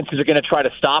defenses are going to try to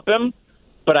stop him,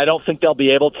 but I don't think they'll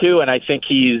be able to. And I think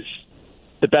he's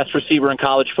the best receiver in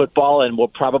college football and will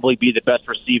probably be the best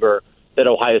receiver that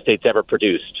Ohio State's ever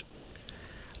produced.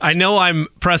 I know I'm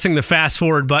pressing the fast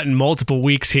forward button multiple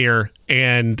weeks here,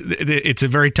 and it's a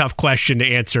very tough question to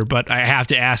answer, but I have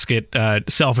to ask it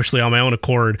selfishly on my own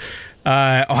accord.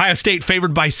 Ohio State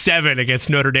favored by 7 against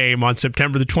Notre Dame on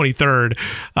September the 23rd.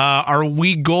 Are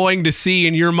we going to see,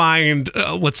 in your mind,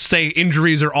 let's say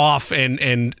injuries are off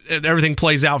and everything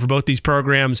plays out for both these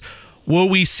programs, will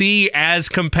we see as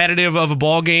competitive of a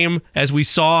ball game as we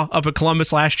saw up at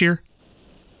Columbus last year?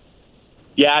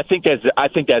 Yeah, I think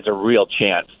there's a real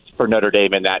chance for Notre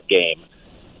Dame in that game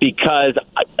because,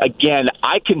 again,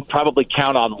 I can probably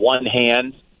count on one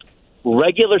hand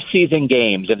regular season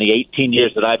games in the 18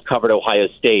 years that I've covered Ohio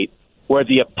State where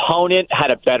the opponent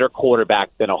had a better quarterback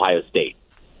than Ohio State.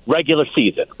 Regular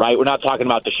season, right? We're not talking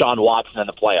about Deshaun Watson in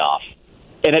the playoff.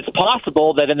 And it's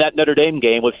possible that in that Notre Dame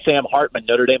game with Sam Hartman,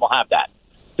 Notre Dame will have that.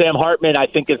 Sam Hartman, I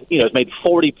think, has made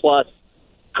 40-plus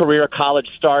career college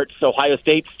starts. Ohio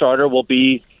State starter will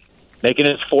be making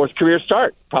his 4th career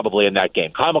start probably in that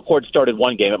game. Kyle McCord started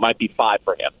one game. It might be 5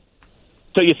 for him.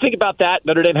 So you think about that.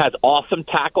 Notre Dame has awesome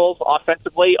tackles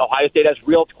offensively. Ohio State has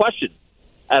real questions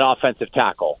at offensive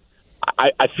tackle.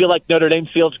 I feel like Notre Dame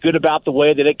feels good about the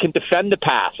way that it can defend the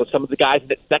pass with some of the guys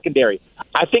in its secondary.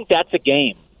 I think that's a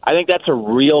game. I think that's a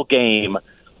real game.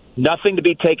 Nothing to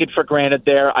be taken for granted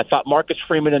there. I thought Marcus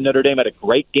Freeman and Notre Dame had a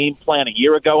great game plan a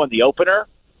year ago in the opener.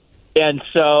 And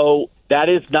so that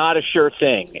is not a sure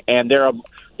thing. And there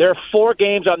are 4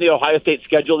 games on the Ohio State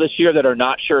schedule this year that are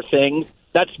not sure things.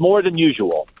 That's more than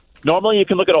usual. Normally you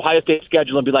can look at Ohio State's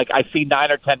schedule and be like, I see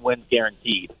 9 or 10 wins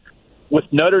guaranteed. With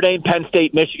Notre Dame, Penn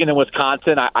State, Michigan, and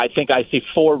Wisconsin, I think I see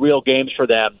 4 real games for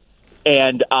them.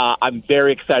 And I'm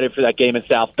very excited for that game in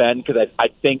South Bend because I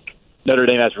think Notre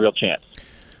Dame has a real chance.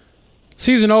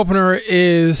 Season opener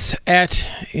is at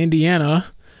Indiana.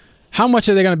 How much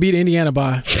are they going to beat Indiana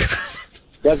by?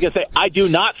 I was going to say, I do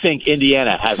not think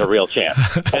Indiana has a real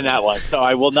chance in that one. So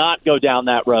I will not go down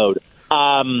that road.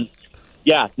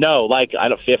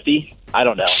 50. I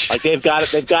don't know. Like they've got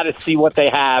to see what they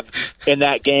have in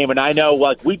that game. And I know,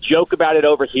 like, we joke about it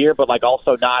over here, but like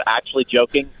also not actually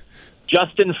joking.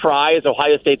 Justin Fry is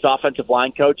Ohio State's offensive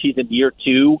line coach. He's in year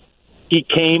 2. He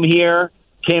came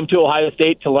to Ohio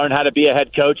State to learn how to be a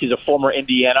head coach. He's a former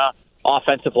Indiana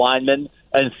offensive lineman.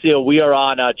 And so we are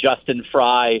on Justin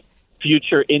Fry,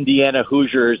 future Indiana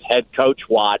Hoosiers head coach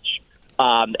watch.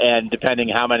 And depending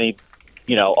how many,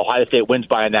 Ohio State wins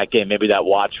by in that game, maybe that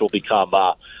watch will become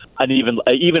even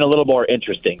a little more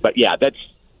interesting. But yeah, that's,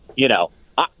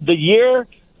 the year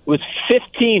was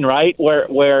 15, right?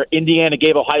 Where Indiana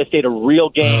gave Ohio State a real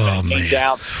game and came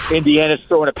down. Indiana's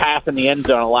throwing a pass in the end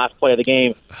zone on the last play of the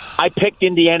game. I picked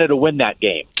Indiana to win that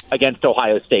game against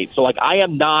Ohio State. So, like, I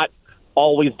am not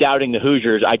always doubting the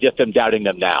Hoosiers. I just am doubting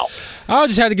them now. I'll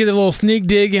just have to get a little sneak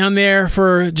dig on there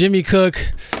for Jimmy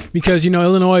Cook because,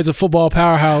 Illinois is a football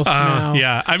powerhouse now.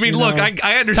 Yeah. I mean, look,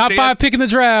 I understand. Top 5 pick in the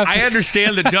draft. I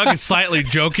understand that Doug is slightly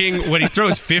joking when he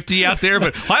throws 50 out there,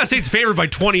 but Ohio State's favored by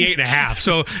 28.5.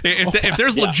 So if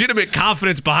there's legitimate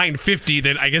confidence behind 50,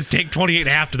 then I guess take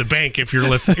 28.5 to the bank if you're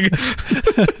listening.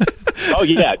 Oh,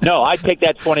 yeah. No, I'd take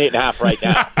that 28.5 right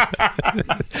now.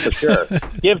 For sure.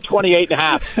 Give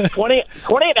 28.5.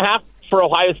 28.5 for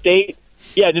Ohio State.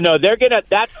 Yeah, no, they're going to –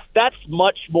 that's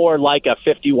much more like a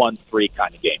 51-3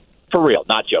 kind of game. For real.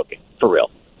 Not joking. For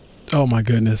real. Oh, my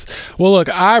goodness. Well, look,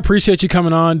 I appreciate you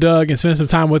coming on, Doug, and spending some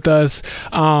time with us.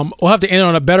 We'll have to end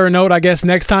on a better note, I guess,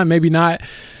 next time. Maybe not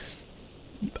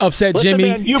upset Listen, Jimmy.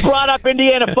 Man, you brought up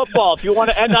Indiana football. If you want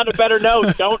to end on a better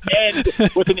note, don't end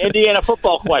with an Indiana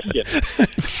football question.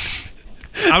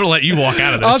 I'm going to let you walk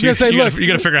out of this. I was going to say, look. You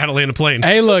got to figure out how to land a plane.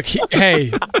 Hey, look.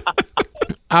 Hey.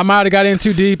 I might have got in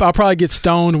too deep. I'll probably get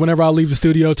stoned whenever I leave the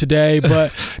studio today.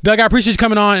 But, Doug, I appreciate you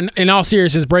coming on and in all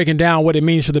seriousness breaking down what it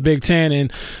means for the Big Ten.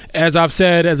 And as I've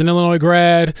said, as an Illinois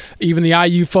grad, even the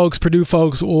IU folks, Purdue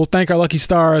folks will thank our lucky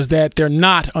stars that they're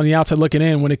not on the outside looking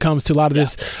in when it comes to a lot of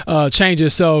this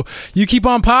changes. So you keep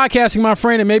on podcasting, my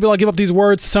friend, and maybe I'll give up these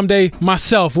words someday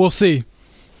myself. We'll see.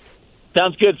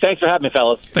 Sounds good. Thanks for having me,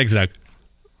 fellas. Thanks, Doug.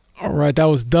 All right, that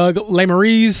was Doug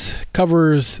Lesmerises,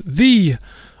 covers the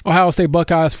Ohio State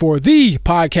Buckeyes for the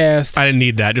podcast. I didn't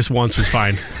need that. Just once was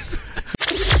fine.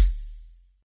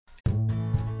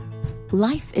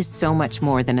 Life is so much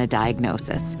more than a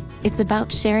diagnosis. It's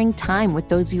about sharing time with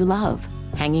those you love,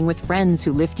 hanging with friends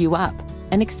who lift you up,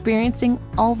 and experiencing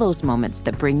all those moments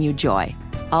that bring you joy.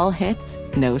 All hits,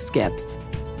 no skips.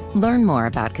 Learn more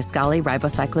about Kisqali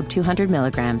Ribociclib 200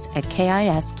 milligrams at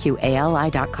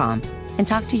KISQALI.com and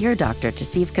talk to your doctor to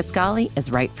see if Kisqali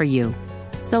is right for you.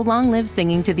 So long live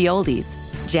singing to the oldies,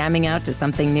 jamming out to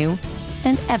something new,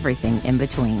 and everything in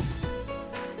between.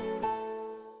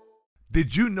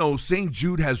 Did you know St.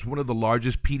 Jude has one of the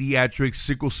largest pediatric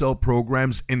sickle cell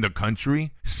programs in the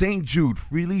country? St. Jude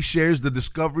freely shares the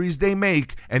discoveries they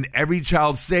make, and every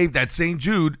child saved at St.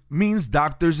 Jude means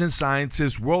doctors and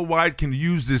scientists worldwide can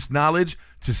use this knowledge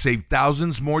to save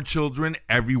thousands more children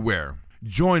everywhere.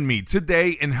 Join me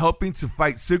today in helping to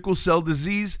fight sickle cell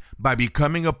disease by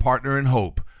becoming a partner in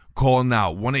hope. Call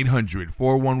now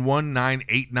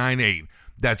 1-800-411-9898.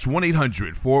 That's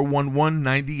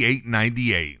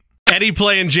 1-800-411-9898. Eddie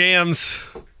playing jams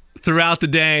throughout the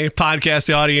day. Podcast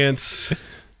the audience.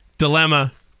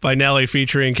 Dilemma by Nelly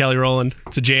featuring Kelly Rowland.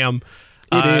 It's a jam.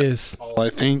 It is. All I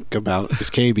think about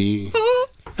is KB.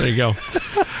 There you go.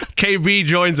 KB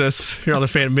joins us here on the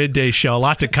Fan Midday Show. A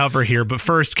lot to cover here. But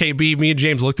first, KB, me and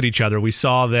James looked at each other. We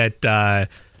saw that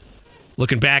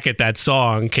looking back at that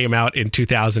song came out in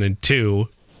 2002,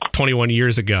 21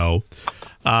 years ago.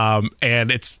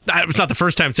 And it's not the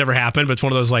first time it's ever happened, but it's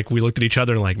one of those, like, we looked at each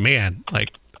other and like, man, like,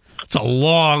 it's a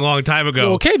long, long time ago.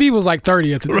 Well, KB was like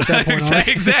 30 at that point. Right?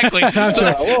 Exactly. Whoa, come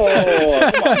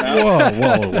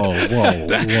on now.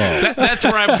 Whoa. That's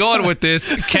where I'm going with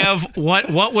this. Kev,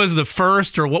 what was the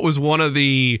first, or what was one of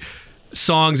the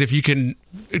songs, if you can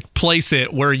place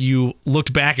it, where you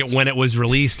looked back at when it was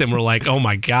released and were like, oh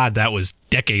my God, that was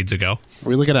decades ago? Are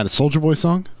we looking at a Soulja Boy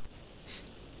song?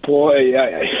 Boy,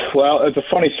 well, it's a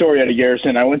funny story, Eddie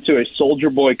Garrison. I went to a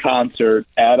Soulja Boy concert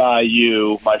at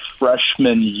IU my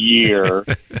freshman year.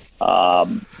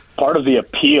 Part of the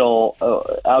appeal,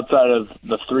 outside of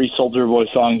the 3 Soulja Boy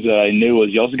songs that I knew, was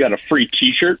you also got a free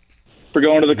T-shirt for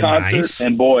going to the concert. Nice.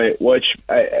 And boy, which,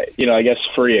 I guess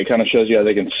free. It kind of shows you how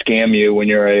they can scam you when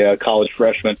you're a college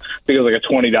freshman. I think it was like a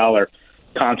 $20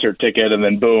 concert ticket, and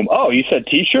then boom, oh, you said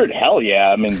T-shirt? Hell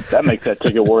yeah. I mean, that makes that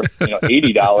ticket worth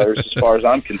 $80 as far as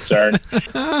I'm concerned.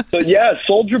 So yeah,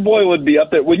 Soulja Boy would be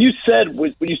up there. When you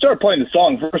started playing the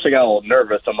song, first I got a little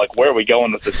nervous. I'm like, where are we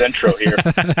going with this intro here?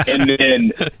 And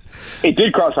then it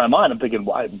did cross my mind. I'm thinking,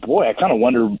 boy, I kind of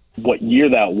wonder what year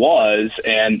that was.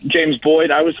 And James Boyd,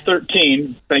 I was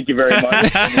 13. Thank you very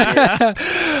much. I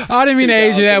didn't mean to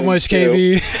age you that much,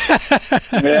 KB.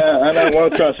 Yeah, I know. Well,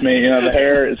 trust me, the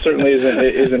hair, it certainly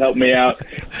isn't helping me out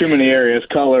too many areas,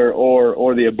 color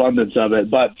or the abundance of it.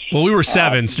 But well, we were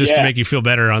sevens, just to make you feel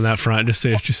better on that front. Just so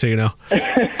you know.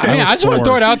 I just want to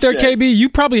throw it out there, KB. You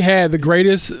probably had the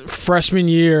greatest freshman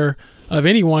year of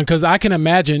anyone, because I can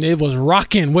imagine it was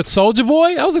rocking with Soulja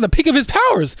Boy. That was at the peak of his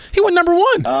powers. He went number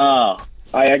 1. I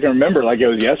can remember like it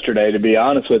was yesterday, to be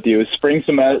honest with you. It was spring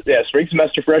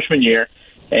semester freshman year,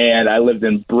 and I lived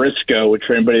in Briscoe, which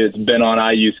for anybody that's been on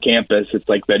IU's campus, it's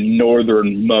like the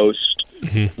northernmost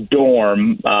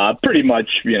dorm, pretty much,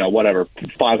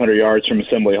 500 yards from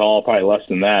Assembly Hall, probably less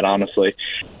than that, honestly.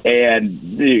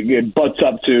 And it butts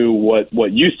up to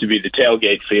what used to be the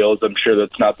tailgate fields. I'm sure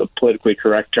that's not the politically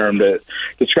correct term to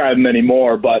describe them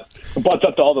anymore, but it butts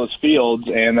up to all those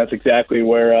fields, and that's exactly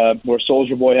where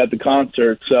Soulja Boy had the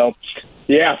concert. So,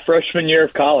 yeah, freshman year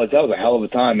of college, that was a hell of a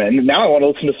time, man. And now I want to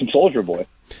listen to some Soulja Boy.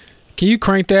 Can you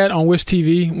crank that on Wish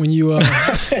TV when you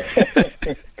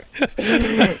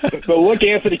But look,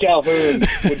 Anthony Calhoun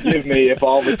would give me if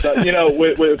all of a sudden,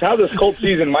 with how this Colts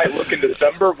season might look in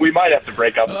December, we might have to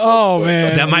break up. Oh,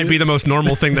 man. That might be the most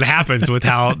normal thing that happens with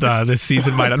how this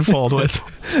season might unfold with.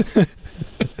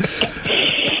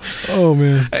 Oh,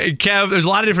 man. Kev, there's a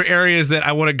lot of different areas that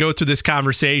I want to go through this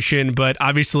conversation, but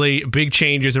obviously big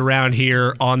changes around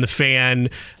here on The Fan.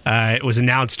 It was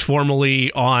announced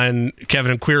formally on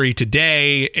Kevin and Query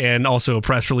today, and also a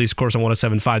press release, of course, on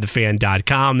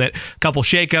 1075thefan.com. That a couple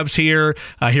shakeups here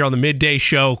on the Midday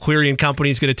show. Query and Company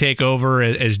is going to take over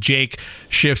as Jake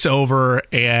shifts over,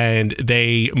 and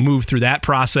they move through that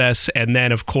process. And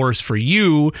then, of course, for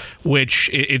you, which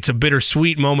it's a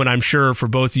bittersweet moment, I'm sure, for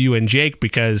both you and Jake,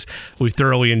 because we've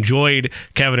thoroughly enjoyed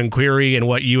Kevin and Query and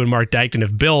what you and Mark Dykton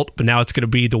have built, but now it's going to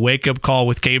be the wake-up call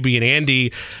with KB and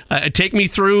Andy. Take me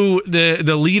through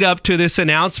the lead up to this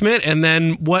announcement, and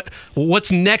then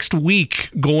what's next week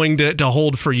going to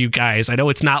hold for you guys? I know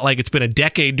it's not like it's been a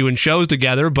decade doing shows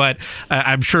together, but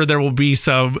I'm sure there will be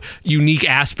some unique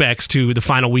aspects to the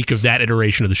final week of that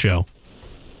iteration of the show.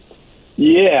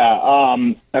 Yeah,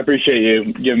 I appreciate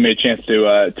you giving me a chance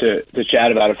to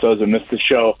chat about it for those who missed the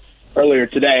show earlier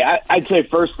today. I'd say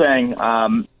first thing,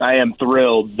 I am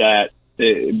thrilled that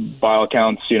by all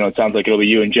accounts, it sounds like it'll be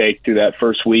you and Jake through that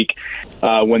first week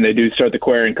when they do start the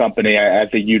Query and Company. I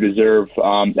think you deserve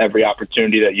every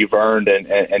opportunity that you've earned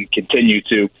and continue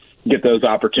to get those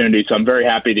opportunities. So I'm very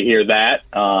happy to hear that.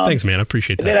 Thanks, man. I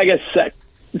appreciate that. And then I guess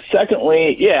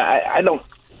secondly, I don't.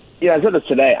 Yeah, I said this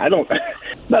today. I'm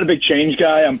not a big change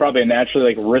guy. I'm probably a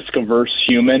naturally risk-averse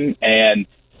human, and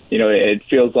it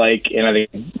feels like, and I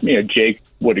think Jake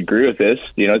would agree with this.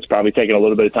 It's probably taken a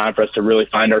little bit of time for us to really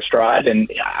find our stride, and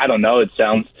I don't know. It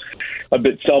sounds a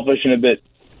bit selfish and a bit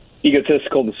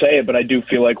egotistical to say it, but I do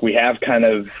feel like we have kind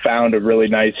of found a really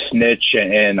nice niche,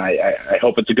 and I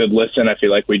hope it's a good listen. I feel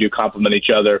like we do complement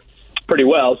each other pretty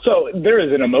well. So there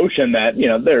is an emotion that,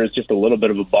 there is just a little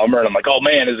bit of a bummer. And I'm like, oh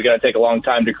man, is it going to take a long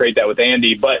time to create that with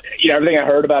Andy? But, everything I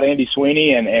heard about Andy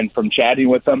Sweeney and from chatting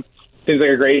with him, seems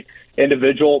like a great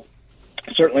individual.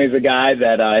 Certainly is a guy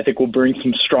that I think will bring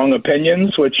some strong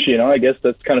opinions, which, I guess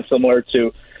that's kind of similar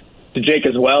to Jake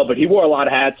as well. But he wore a lot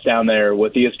of hats down there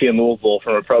with ESPN Louisville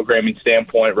from a programming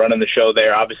standpoint, running the show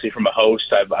there. Obviously, from a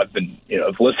host, I've been,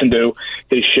 I've listened to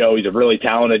his show. He's a really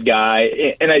talented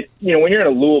guy. And when you're in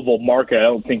a Louisville market, I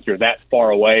don't think you're that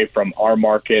far away from our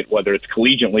market, whether it's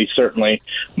collegiately, certainly,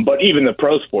 but even the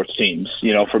pro sports teams,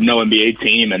 from no NBA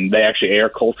team, and they actually air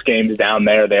Colts games down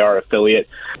there. They are an affiliate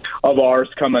of ours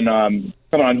coming on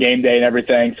game day and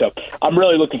everything. So I'm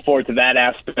really looking forward to that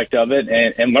aspect of it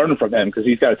and learning from him, because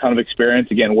he's got a ton of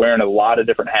experience, again, wearing a lot of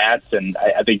different hats. And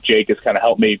I think Jake has kind of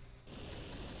helped me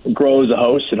grow as a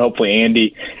host, and hopefully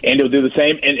Andy will do the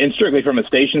same. And strictly from a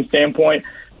station standpoint,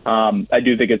 I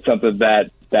do think it's something that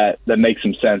makes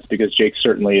some sense, because Jake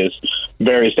certainly is a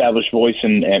very established voice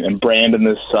and brand in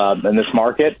this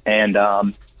market. And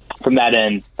from that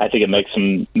end, I think it makes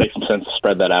some sense to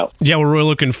spread that out. Yeah, we're really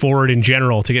looking forward in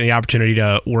general to getting the opportunity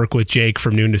to work with Jake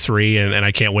from noon to 3, and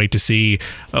I can't wait to see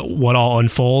what all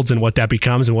unfolds and what that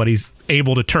becomes and what he's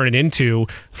able to turn it into.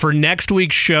 For next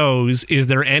week's shows, is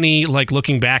there any,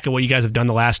 looking back at what you guys have done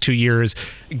the last 2 years,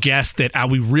 guests that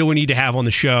we really need to have on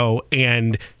the show,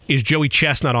 and is Joey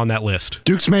Chestnut on that list?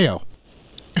 Duke's Mayo.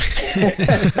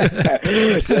 That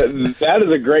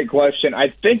is a great question.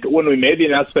 I think when we made the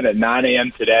announcement at 9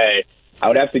 a.m. today, I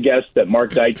would have to guess that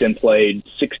Mark Dykton played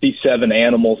 67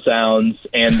 animal sounds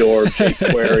or Jake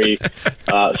Query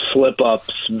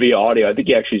slip-ups via audio. I think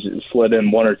he actually slid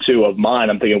in one or two of mine.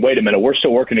 I'm thinking, wait a minute, we're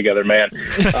still working together, man.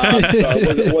 So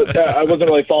I wasn't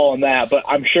really following that, but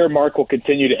I'm sure Mark will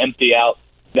continue to empty out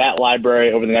that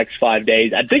library over the next 5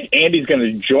 days. I think Andy's going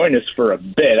to join us for a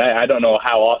bit. I don't know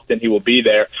how often he will be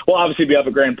there. We'll obviously be up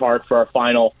at Grand Park for our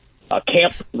final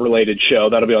camp-related show.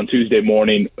 That'll be on Tuesday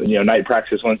morning, night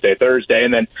practice Wednesday, Thursday.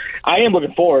 And then I am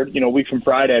looking forward, a week from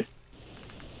Friday,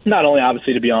 not only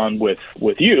obviously to be on with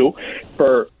you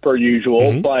per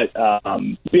usual, but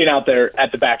being out there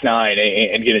at the back nine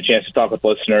and getting a chance to talk with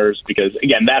listeners, because,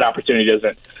 again, that opportunity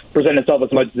doesn't present itself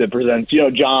as much as it presents,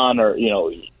 John or,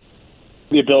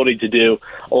 the ability to do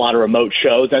a lot of remote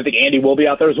shows. And I think Andy will be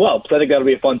out there as well. So I think that'll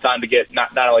be a fun time to get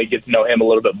not only get to know him a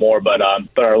little bit more, but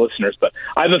our listeners. But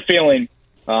I have a feeling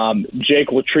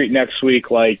Jake will treat next week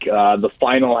like the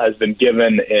final has been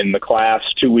given in the class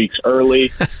 2 weeks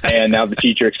early, and now the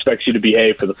teacher expects you to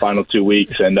behave for the final 2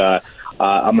 weeks. And I'm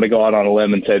going to go out on a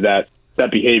limb and say that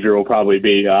behavior will probably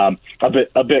be a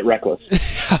bit reckless.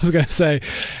 I was going to say,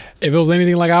 if it was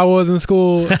anything like I was in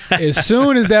school, as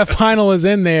soon as that final is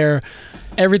in there,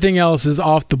 everything else is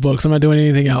off the books. I'm not doing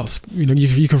anything else.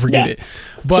 You can forget it.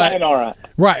 But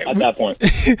right at that point,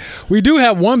 we do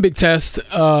have one big test.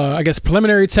 I guess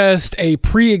preliminary test, a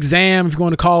pre-exam, if you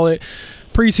want to call it,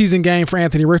 preseason game for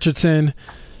Anthony Richardson.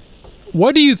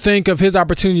 What do you think of his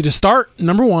opportunity to start?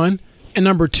 Number one, and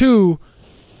number two,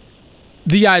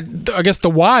 I guess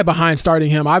the why behind starting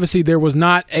him. Obviously, there was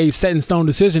not a set in stone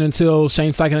decision until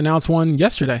Shane Steichen announced one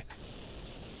yesterday.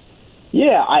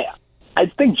 Yeah, I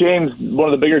think, James,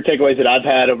 one of the bigger takeaways that I've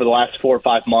had over the last 4 or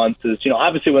 5 months is,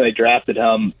 obviously when they drafted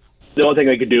him, the only thing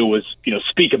they could do was,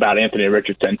 speak about Anthony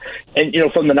Richardson. And,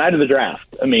 from the night of the draft,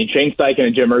 I mean, Shane Steichen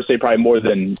and Jim Irsay probably more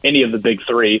than any of the big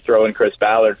three, throw in Chris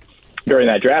Ballard, during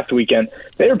that draft weekend,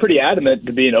 they were pretty adamant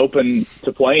to being open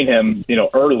to playing him,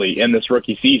 early in this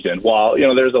rookie season. While,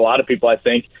 there's a lot of people, I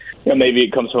think, maybe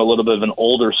it comes from a little bit of an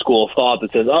older school of thought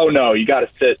that says, oh, no, you got to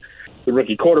sit the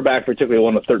rookie quarterback, particularly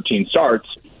one with 13 starts.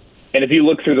 And if you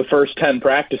look through the first 10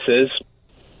 practices,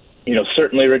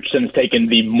 certainly Richardson's taken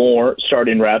the more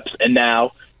starting reps, and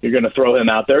now you're going to throw him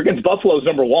out there against Buffalo's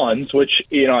number ones, which,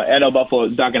 I know Buffalo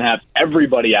is not going to have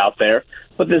everybody out there,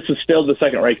 but this is still the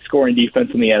second-ranked scoring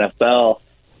defense in the NFL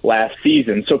last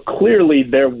season. So clearly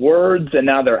their words and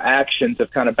now their actions have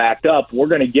kind of backed up. We're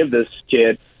going to give this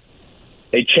kid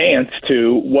a chance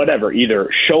to either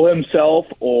show himself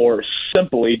or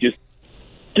simply just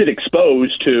get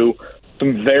exposed to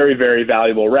some very, very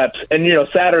valuable reps. And,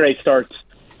 Saturday starts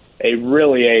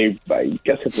I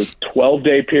guess it's a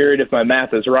 12-day period, if my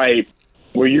math is right,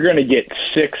 where you're going to get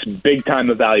 6 big-time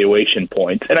evaluation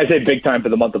points. And I say big-time for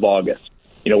the month of August.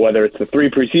 Whether it's the 3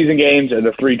 preseason games or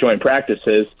the 3 joint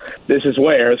practices, this is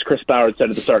where, as Chris Ballard said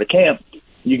at the start of camp,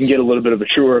 you can get a little bit of a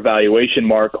truer evaluation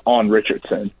mark on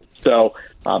Richardson. So,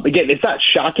 again, it's not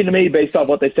shocking to me based off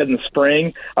what they said in the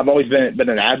spring. I've always been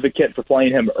an advocate for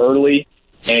playing him early,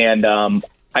 and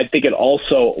I think it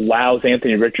also allows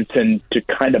Anthony Richardson to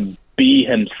kind of be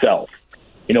himself.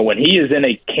 When he is in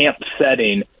a camp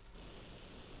setting,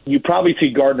 you probably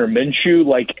see Gardner Minshew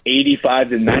like 85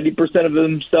 to 90% of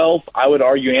himself. I would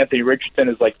argue Anthony Richardson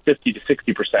is like 50 to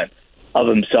 60% of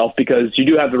himself because you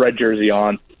do have the red jersey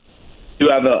on. You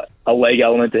have a leg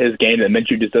element to his game that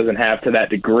Minshew just doesn't have to that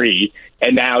degree.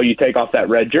 And now you take off that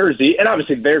red jersey, and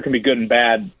obviously there can be good and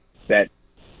bad that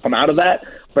come out of that.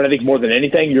 But I think more than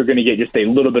anything, you're going to get just a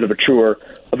little bit of a truer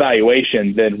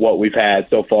evaluation than what we've had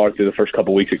so far through the first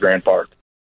couple weeks at Grand Park.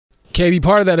 KB,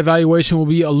 part of that evaluation will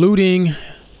be eluding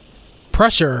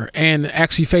pressure and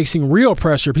actually facing real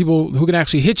pressure, people who can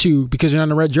actually hit you because you're not in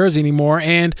the red jersey anymore.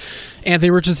 And Anthony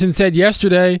Richardson said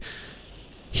yesterday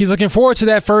he's looking forward to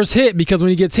that first hit because when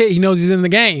he gets hit, he knows he's in the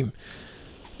game.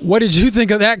 What did you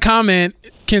think of that comment,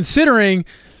 considering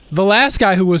the last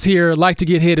guy who was here liked to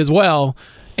get hit as well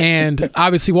and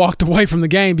obviously walked away from the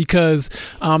game because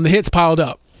the hits piled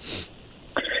up?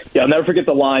 Yeah, I'll never forget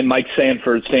the line Mike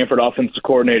Sanford, Stanford offensive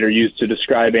coordinator, used to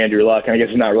describe Andrew Luck. And I guess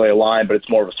it's not really a line, but it's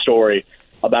more of a story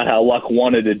about how Luck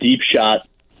wanted a deep shot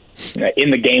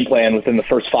in the game plan within the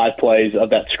first 5 plays of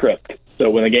that script. So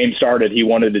when the game started, he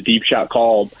wanted a deep shot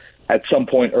called at some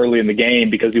point early in the game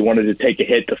because he wanted to take a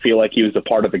hit to feel like he was a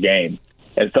part of the game.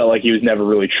 And felt like he was never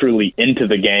really truly into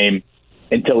the game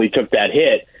until he took that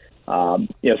hit.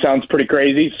 Sounds pretty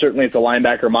crazy. Certainly it's a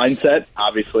linebacker mindset.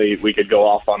 Obviously, we could go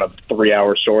off on a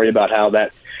 3-hour story about how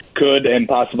that could and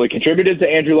possibly contributed to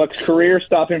Andrew Luck's career,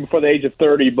 stopping before the age of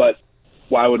 30, but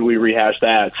why would we rehash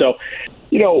that? So,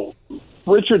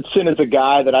 Richardson is a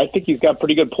guy that I think he's got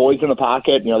pretty good poise in the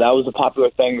pocket. That was a popular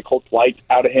thing the Colts liked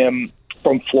out of him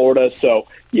from Florida. So,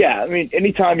 yeah, I mean,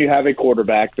 anytime you have a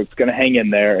quarterback that's going to hang in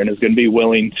there and is going to be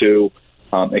willing to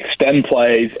extend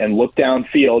plays and look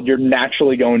downfield, you're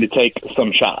naturally going to take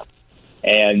some shots.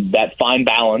 And that fine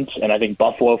balance, and I think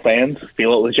Buffalo fans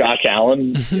feel it with Josh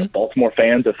Allen. Baltimore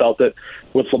fans have felt it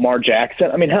with Lamar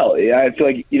Jackson. I mean, hell, I feel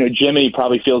like, Jimmy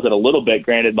probably feels it a little bit.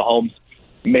 Granted, Mahomes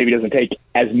maybe doesn't take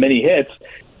as many hits.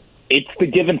 It's the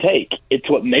give and take. It's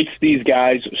what makes these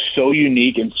guys so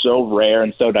unique and so rare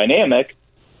and so dynamic.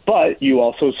 But you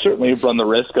also certainly run the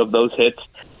risk of those hits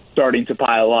starting to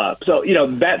pile up. So,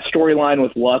 that storyline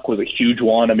with Luck was a huge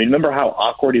one. I mean, remember how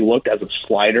awkward he looked as a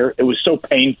slider? It was so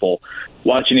painful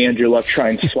watching Andrew Luck try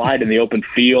and slide in the open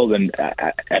field, and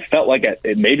I felt like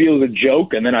maybe it was a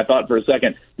joke, and then I thought for a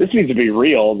second, this needs to be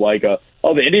real. Like, the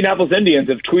Indianapolis Indians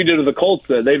have tweeted to the Colts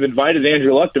that they've invited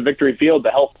Andrew Luck to Victory Field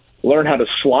to help learn how to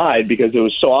slide because it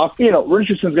was so off.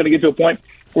 Richardson's going to get to a point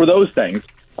where those things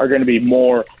are going to be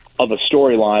more of a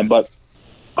storyline, but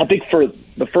I think for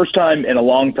the first time in a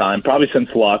long time, probably since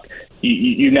Luck,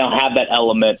 you now have that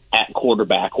element at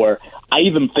quarterback where I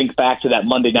even think back to that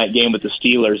Monday night game with the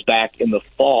Steelers back in the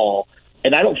fall,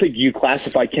 and I don't think you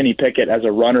classify Kenny Pickett as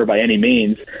a runner by any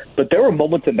means, but there were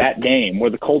moments in that game where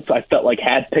the Colts, I felt like,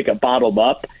 had Pickett bottled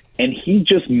up, and he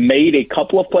just made a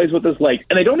couple of plays with his leg,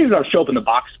 and they don't even have to show up in the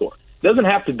box score. It doesn't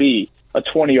have to be a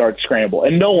 20-yard scramble,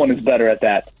 and no one is better at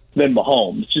that than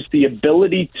Mahomes. Just the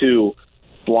ability to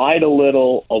slide a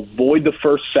little, avoid the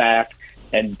first sack,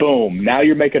 and boom, now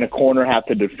you're making a corner have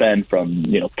to defend from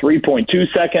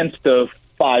 3.2 seconds to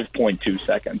 5.2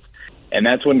 seconds. And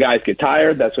that's when guys get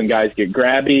tired, that's when guys get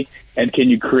grabby, and can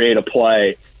you create a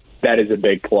play that is a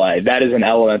big play? That is an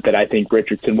element that I think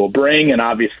Richardson will bring, and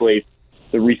obviously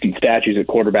the recent statues at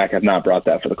quarterback have not brought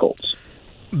that for the Colts.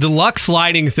 The Luck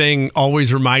sliding thing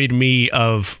always reminded me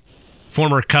of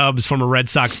former Cubs, former Red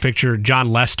Sox pitcher John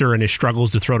Lester and his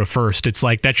struggles to throw to first. It's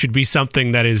like that should be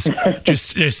something that is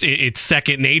just it's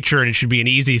second nature and it should be an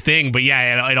easy thing. But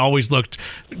yeah, it always looked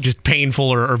just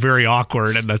painful or very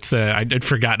awkward. And that's I'd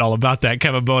forgotten all about that.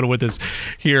 Kevin Boda with us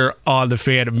here on the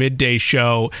Fan Midday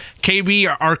Show.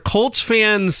 KB, are Colts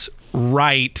fans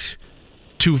right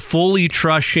to fully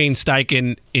trust Shane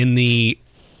Steichen in the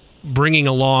bringing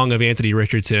along of Anthony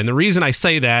Richardson? And the reason I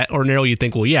say that, ordinarily you'd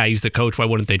think, well, yeah, he's the coach, why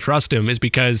wouldn't they trust him, is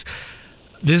because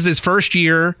this is his first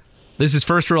year, this is his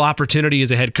first real opportunity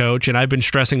as a head coach, and I've been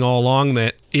stressing all along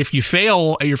that if you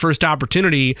fail at your first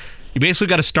opportunity, you basically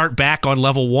got to start back on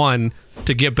level one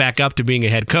to get back up to being a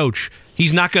head coach.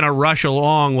 He's not going to rush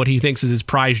along what he thinks is his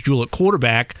prize jewel at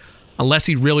quarterback unless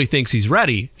he really thinks he's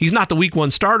ready. He's not the week one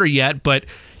starter yet, but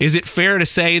is it fair to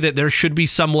say that there should be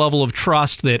some level of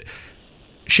trust that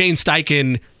Shane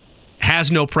Steichen has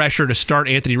no pressure to start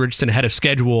Anthony Richardson ahead of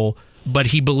schedule, but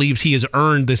he believes he has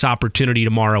earned this opportunity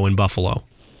tomorrow in Buffalo?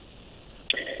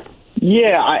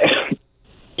 Yeah,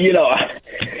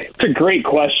 it's a great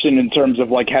question in terms of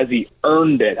has he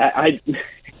earned it? I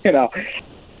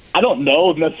don't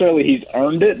know if necessarily he's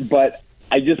earned it, but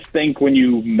I just think when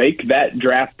you make that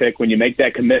draft pick, when you make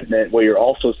that commitment, what you're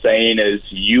also saying is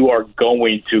you are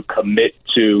going to commit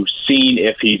to seeing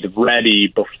if he's ready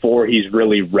before he's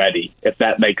really ready, if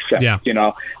that makes sense.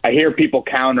 Yeah. I hear people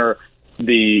counter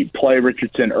the play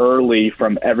Richardson early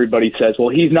from everybody says, well,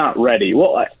 he's not ready.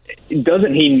 Well,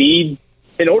 doesn't he need,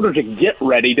 in order to get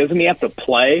ready, doesn't he have to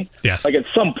play? Yes. At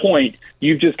some point,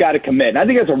 you've just got to commit. And I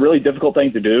think that's a really difficult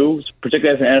thing to do,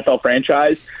 particularly as an NFL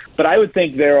franchise. But I would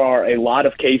think there are a lot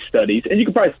of case studies, and you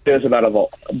could probably say this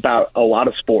about a lot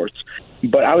of sports.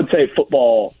 But I would say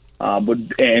football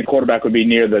and quarterback would be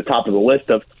near the top of the list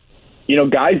of,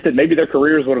 guys that maybe their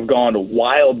careers would have gone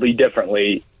wildly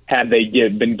differently had they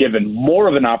been given more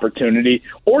of an opportunity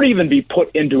or even be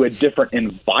put into a different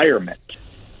environment.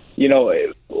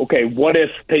 Okay, what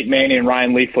if Peyton Manning and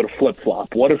Ryan Leaf would have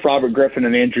flip-flopped? What if Robert Griffin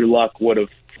and Andrew Luck would have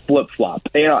flip-flopped?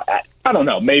 I don't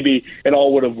know. Maybe it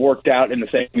all would have worked out in the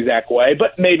same exact way,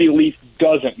 but maybe Leaf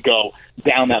doesn't go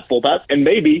down that full path, and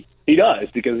maybe he does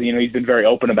because, he's been very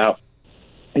open about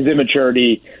his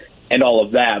immaturity and all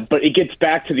of that. But it gets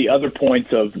back to the other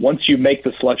points of once you make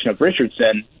the selection of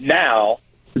Richardson, now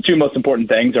the two most important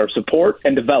things are support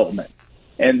and development.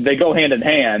 And they go hand in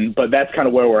hand, but that's kind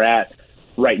of where we're at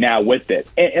right now with it.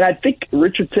 And I think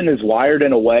Richardson is wired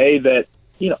in a way that,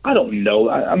 I don't know.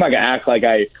 I'm not going to act like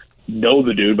I know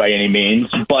the dude by any means,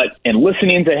 but in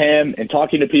listening to him and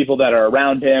talking to people that are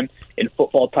around him in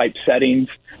football-type settings,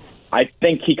 I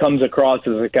think he comes across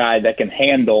as a guy that can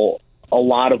handle a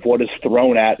lot of what is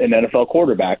thrown at an NFL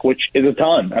quarterback, which is a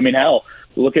ton. I mean, hell,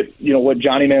 look at, what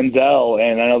Johnny Manziel,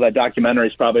 and I know that documentary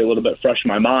is probably a little bit fresh in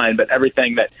my mind, but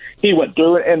everything that he went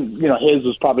through, and, his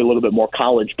was probably a little bit more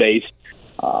college-based.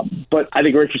 But I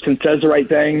think Richardson says the right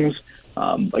things.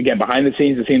 Again, behind the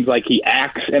scenes, it seems like he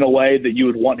acts in a way that you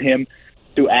would want him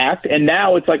to act. And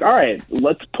now it's like, all right,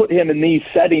 let's put him in these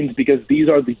settings because these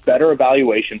are the better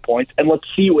evaluation points, and let's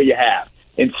see what you have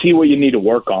and see what you need to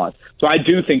work on. So I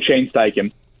do think Shane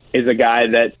Steichen is a guy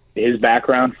that his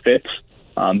background fits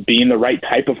being the right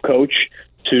type of coach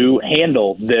to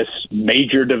handle this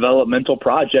major developmental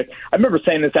project. I remember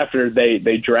saying this after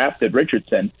they drafted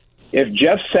Richardson. If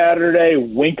Jeff Saturday,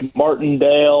 Wink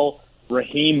Martindale,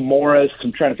 Raheem Morris.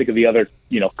 I'm trying to think of the other,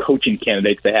 coaching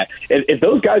candidates they had. If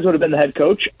those guys would have been the head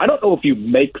coach, I don't know if you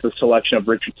make the selection of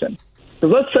Richardson. Because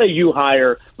let's say you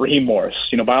hire Raheem Morris,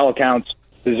 by all accounts,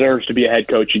 deserves to be a head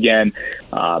coach again.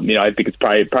 I think it's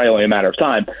probably only a matter of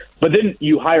time. But then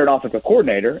you hire an offensive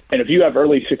coordinator, and if you have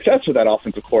early success with that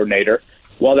offensive coordinator,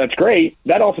 well, that's great.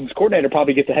 That offensive coordinator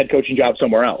probably gets a head coaching job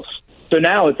somewhere else. So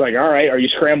now it's like, all right, are you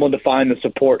scrambling to find the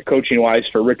support coaching-wise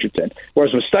for Richardson?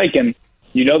 Whereas with Steichen,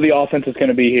 the offense is going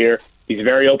to be here. He's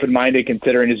very open-minded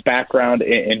considering his background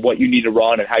and what you need to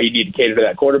run and how you need to cater to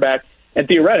that quarterback. And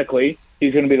theoretically,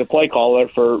 he's going to be the play caller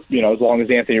for, as long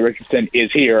as Anthony Richardson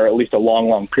is here, or at least a long,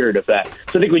 long period of that.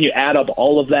 So I think when you add up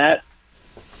all of that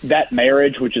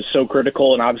marriage, which is so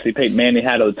critical, and obviously Peyton Manning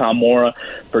had with Tom Mora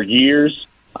for years,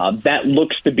 that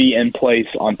looks to be in place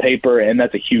on paper, and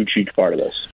that's a huge, huge part of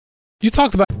this. You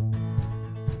talked about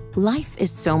Life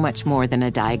is so much more than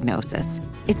a diagnosis.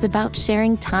 It's about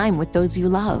sharing time with those you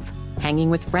love, hanging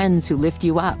with friends who lift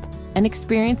you up, and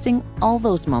experiencing all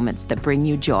those moments that bring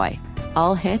you joy.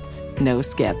 All hits, no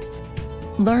skips.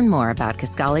 Learn more about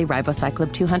Kisqali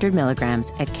Ribociclib 200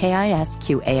 milligrams at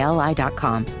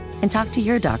KISQALI.com and talk to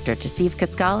your doctor to see if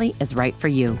Kisqali is right for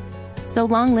you. So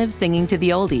long live singing to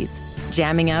the oldies,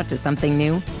 jamming out to something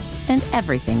new, and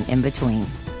everything in between.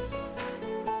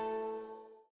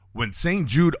 When St.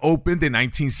 Jude opened in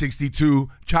 1962,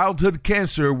 childhood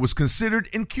cancer was considered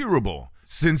incurable.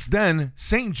 Since then,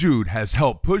 St. Jude has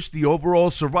helped push the overall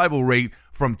survival rate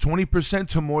from 20%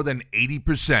 to more than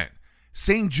 80%.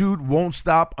 St. Jude won't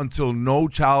stop until no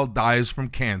child dies from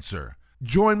cancer.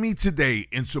 Join me today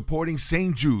in supporting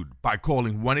St. Jude by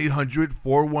calling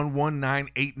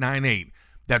 1-800-411-9898.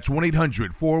 That's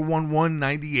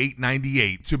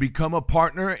 1-800-411-9898 to become a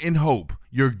partner in hope.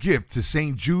 Your gift to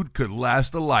St. Jude could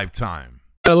last a lifetime.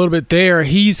 A little bit there.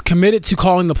 He's committed to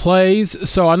calling the plays.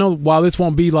 So I know while this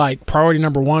won't be like priority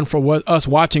number one for us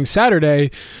watching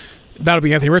Saturday, that'll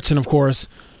be Anthony Richardson, of course.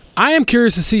 I am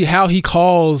curious to see how he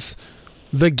calls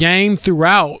the game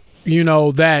throughout,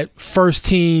 that first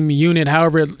team unit,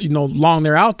 however, long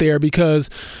they're out there, because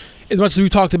as much as we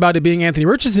talked about it being Anthony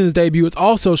Richardson's debut, it's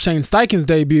also Shane Steichen's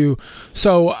debut.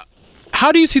 So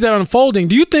how do you see that unfolding?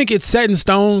 Do you think it's set in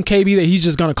stone, KB, that he's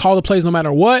just going to call the plays no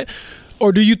matter what?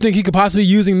 Or do you think he could possibly be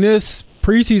using this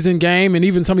preseason game and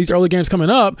even some of these early games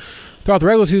coming up throughout the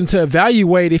regular season to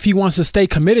evaluate if he wants to stay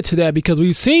committed to that? Because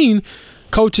we've seen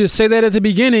coaches say that at the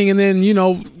beginning and then,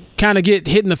 kind of get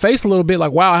hit in the face a little bit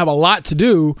like, wow, I have a lot to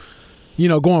do,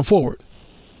 going forward.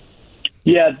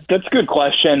 Yeah, that's a good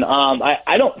question.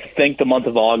 I don't think the month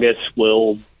of August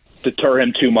will deter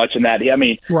him too much in that. I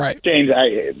mean, right. James,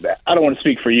 I don't want to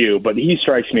speak for you, but he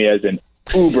strikes me as an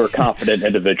uber confident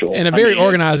individual and a very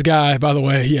organized guy, by the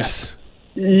way. Yes.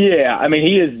 Yeah, I mean,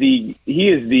 he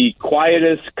is the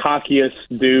quietest, cockiest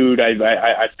dude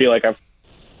I feel like I've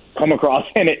come across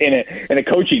in a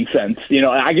coaching sense.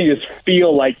 I can just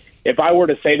feel like if I were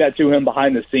to say that to him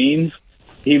behind the scenes,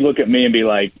 he'd look at me and be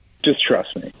like, "Just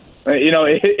trust me."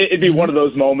 It'd be one of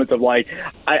those moments of like,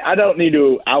 I don't need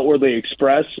to outwardly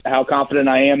express how confident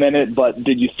I am in it, but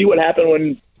did you see what happened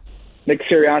when Nick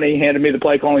Sirianni handed me the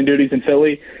play calling duties in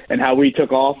Philly and how we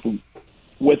took off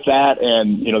with that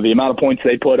and, the amount of points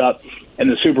they put up in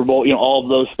the Super Bowl, all of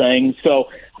those things. So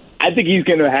I think he's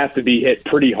going to have to be hit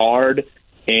pretty hard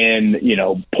in,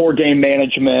 poor game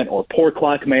management or poor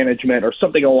clock management or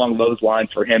something along those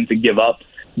lines for him to give up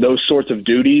those sorts of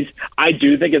duties. I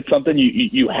do think it's something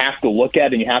you have to look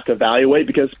at and you have to evaluate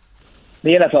because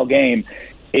the NFL game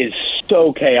is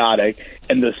so chaotic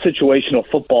and the situational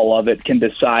football of it can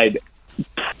decide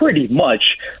pretty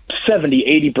much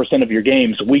 70-80% of your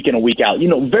games week in and week out.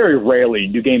 Very rarely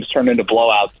do games turn into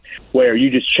blowouts where you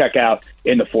just check out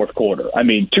in the fourth quarter. I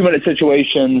mean, 2-minute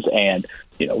situations and,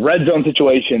 red zone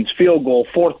situations, field goal,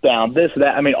 fourth down, this,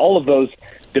 that. I mean, all of those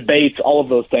debates, all of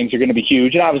those things are going to be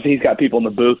huge. And obviously he's got people in the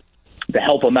booth to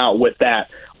help him out with that.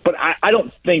 But I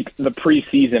don't think the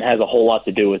preseason has a whole lot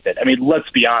to do with it. I mean, let's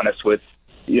be honest with,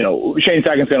 Shane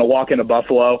Steichen's going to walk into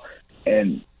Buffalo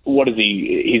and what is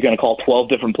he? He's going to call 12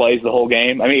 different plays the whole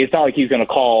game. I mean, it's not like he's going to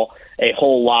call a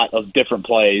whole lot of different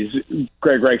plays.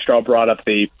 Greg Rakestraw brought up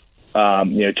the,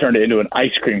 turned it into an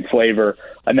ice cream flavor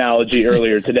analogy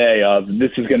earlier today of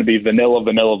this is going to be vanilla,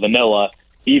 vanilla, vanilla,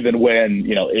 even when,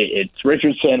 it's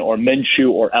Richardson or Minshew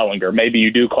or Ellinger. Maybe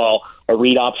you do call a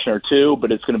read option or two,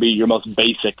 but it's going to be your most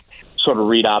basic sort of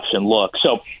read option look.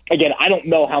 So, again, I don't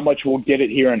know how much we'll get it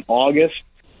here in August,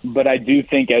 but I do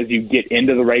think as you get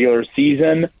into the regular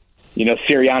season,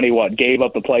 Sirianni, gave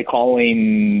up the play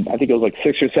calling, I think it was like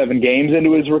 6 or 7 games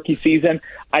into his rookie season.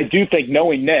 I do think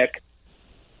knowing Nick,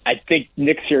 I think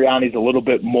Nick Sirianni's a little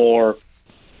bit more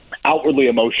outwardly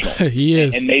emotional. He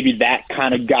is. And maybe that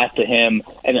kind of got to him,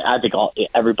 and I think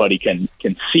everybody can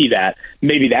see that.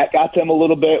 Maybe that got to him a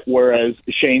little bit, whereas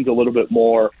Shane's a little bit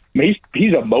more, I mean,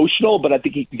 he's emotional, but I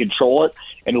think he can control it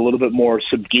and a little bit more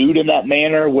subdued in that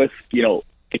manner with,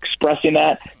 expressing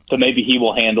that. So maybe he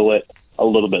will handle it a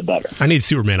little bit better. I need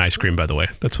Superman ice cream, by the way.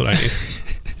 That's what I need.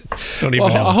 Don't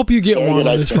even I hope you get one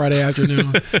on this Friday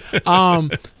afternoon.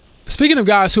 Speaking of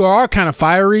guys who are kind of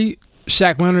fiery,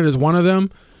 Shaq Leonard is one of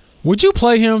them. Would you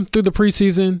play him through the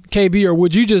preseason, KB, or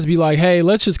would you just be like, hey,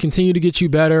 let's just continue to get you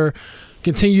better,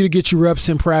 continue to get you reps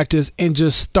in practice, and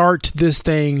just start this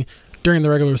thing during the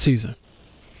regular season?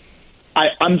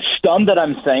 I'm stunned that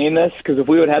I'm saying this, because if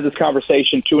we would have had this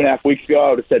conversation 2.5 weeks ago, I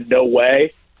would have said no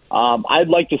way. I'd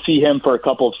like to see him for a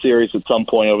couple of series at some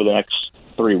point over the next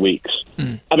 3 weeks.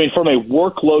 I mean, from a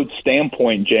workload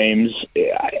standpoint, James,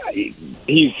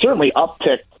 he's certainly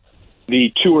upticked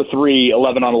the 2 or 3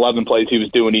 11-on-11 plays he was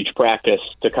doing each practice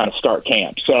to kind of start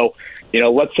camp. So,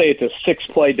 let's say it's a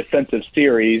 6-play defensive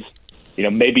series.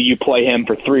 Maybe you play him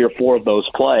for 3 or 4 of those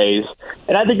plays.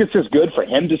 And I think it's just good for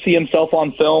him to see himself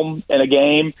on film in a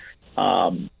game.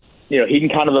 He can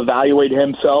kind of evaluate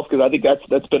himself, because I think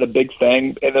that's been a big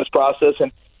thing in this process.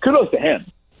 And kudos to him,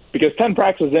 because 10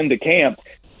 practices into camp,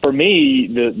 for me,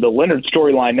 the Leonard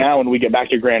storyline now when we get back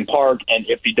to Grand Park, and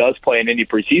if he does play in any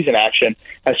preseason action,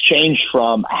 has changed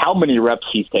from how many reps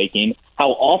he's taking,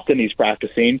 how often he's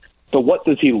practicing, to what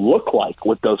does he look like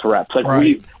with those reps. Like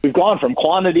right. We've gone from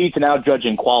quantity to now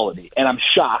judging quality, and I'm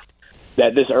shocked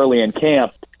that this early in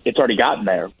camp it's already gotten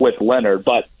there with Leonard.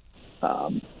 But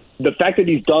the fact that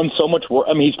he's done so much work,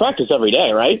 I mean, he's practiced every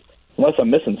day, right? Unless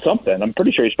I'm missing something. I'm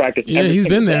pretty sure he's practiced every day. Yeah, he's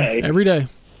been there every day.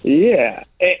 Yeah,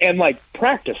 and like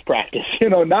practice,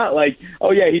 not like, oh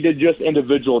yeah, he did just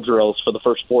individual drills for the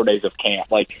first 4 days of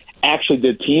camp. Like actually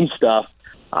did team stuff.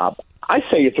 I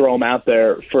say you throw him out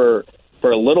there for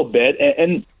a little bit,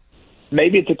 and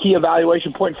maybe it's a key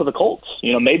evaluation point for the Colts.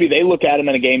 Maybe they look at him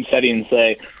in a game setting and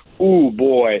say, ooh,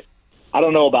 boy, I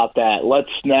don't know about that.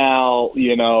 Let's now,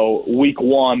 week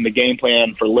 1, the game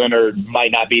plan for Leonard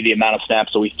might not be the amount of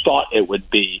snaps that we thought it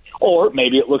would be. Or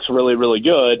maybe it looks really, really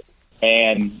good,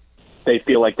 and they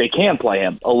feel like they can play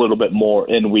him a little bit more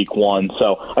in week 1.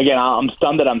 So, again, I'm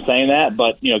stunned that I'm saying that,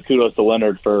 but, kudos to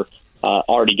Leonard for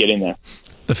already getting there.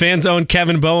 The Fan's own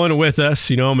Kevin Bowen with us.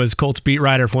 You know him as Colts beat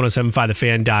writer for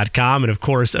 1075thefan.com, and of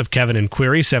course of Kevin and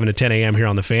Query, 7 to 10 a.m. here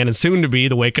on The Fan, and soon to be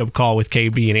the wake-up call with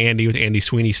KB and Andy, with Andy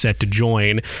Sweeney set to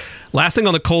join. Last thing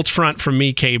on the Colts front from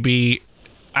me, KB,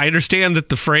 I understand that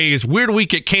the phrase "weird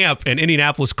week at camp" and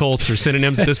Indianapolis Colts are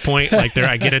synonyms at this point. Like,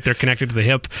 I get it, they're connected to the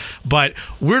hip. But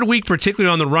weird week, particularly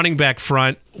on the running back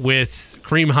front, with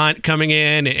Kareem Hunt coming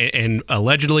in and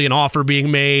allegedly an offer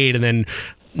being made, and then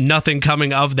nothing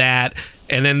coming of that.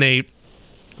 And then they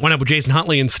went up with Jason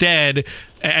Huntley instead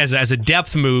as a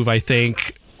depth move, I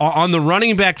think. On the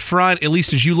running back front, at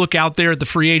least as you look out there at the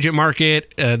free agent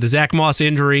market, the Zach Moss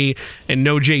injury and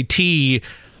no JT,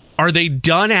 are they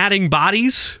done adding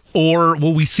bodies, or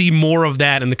will we see more of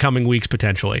that in the coming weeks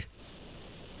potentially?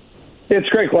 It's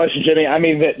a great question, Jimmy. I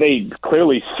mean, they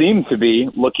clearly seem to be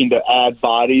looking to add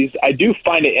bodies. I do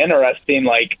find it interesting,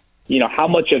 how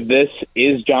much of this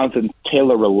is Jonathan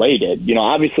Taylor related?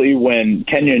 Obviously when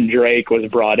Kenyon Drake was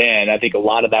brought in, I think a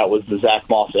lot of that was the Zach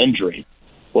Moss injury.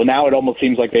 Well, now it almost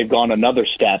seems like they've gone another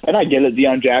step. And I get it,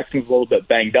 Deion Jackson's a little bit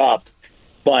banged up,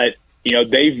 but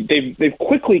they've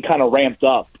quickly kind of ramped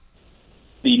up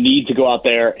the need to go out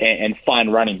there and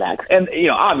find running backs. And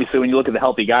obviously when you look at the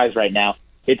healthy guys right now,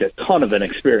 it's a ton of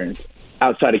inexperience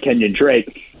outside of Kenyon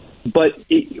Drake. But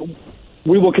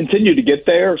we will continue to get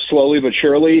there slowly but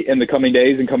surely in the coming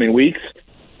days and coming weeks.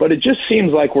 But it just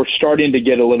seems like we're starting to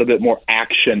get a little bit more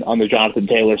action on the Jonathan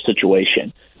Taylor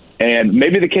situation. And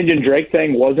maybe the Kenyon Drake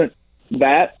thing wasn't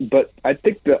that, but I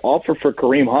think the offer for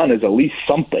Kareem Hunt is at least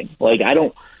something.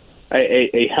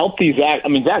 A healthy Zach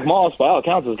Moss, by all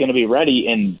accounts, is going to be ready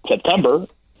in September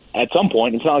at some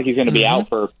point. It's not like he's going to be out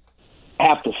for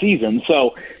half the season.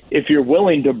 So if you're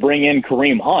willing to bring in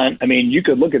Kareem Hunt, you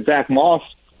could look at Zach Moss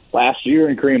last year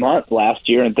and Kareem Hunt last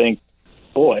year and think,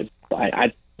 boy,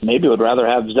 I maybe would rather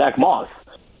have Zach Moss,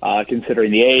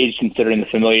 considering the age, considering the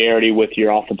familiarity with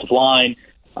your offensive line.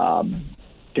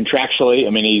 Contractually,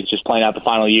 he's just playing out the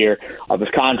final year of his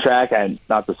contract, and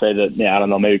not to say that, I don't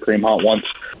know, maybe Kareem Hunt wants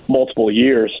multiple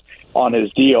years on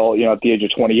his deal, at the age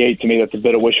of 28. To me, that's a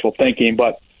bit of wishful thinking,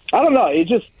 but I don't know.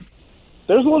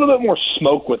 There's a little bit more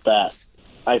smoke with that,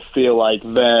 I feel like,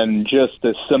 than just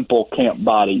a simple camp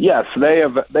body. Yes, they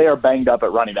are banged up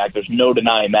at running back. There's no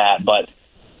denying that, but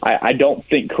I don't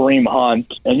think Kareem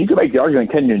Hunt, and you could make the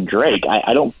argument Kenyon Drake,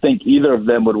 I don't think either of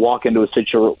them would walk into a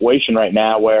situation right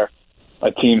now where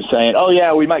a team's saying, oh,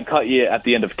 yeah, we might cut you at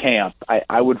the end of camp.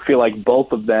 I would feel like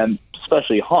both of them,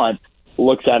 especially Hunt,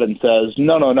 looks at it and says,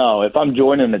 no. If I'm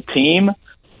joining a team,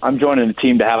 I'm joining a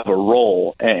team to have a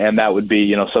role, and that would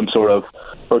be, some sort of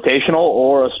rotational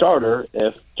or a starter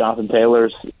if Jonathan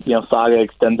Taylor's, saga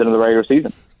extends into the regular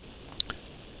season.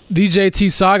 The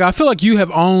JT saga. I feel like you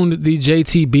have owned the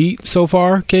JT beat so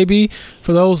far, KB.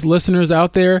 For those listeners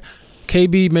out there,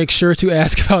 KB makes sure to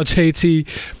ask about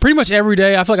JT pretty much every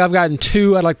day. I feel like I've gotten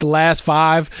 2 out of the last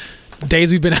 5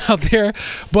 days we've been out there.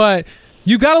 But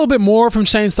you got a little bit more from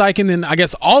Shane Steichen than I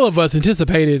guess all of us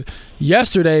anticipated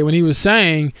yesterday when he was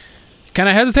saying, kind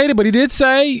of hesitated, but he did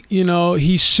say,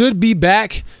 he should be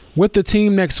back with the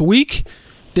team next week.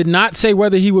 Did not say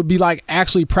whether he would be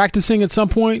actually practicing at some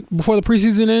point before the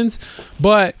preseason ends.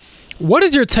 But what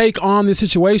is your take on the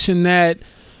situation that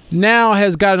now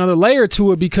has got another layer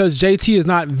to it because JT is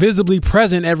not visibly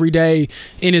present every day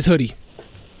in his hoodie?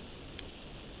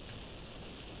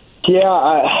 Yeah,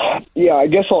 I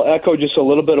guess I'll echo just a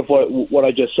little bit of what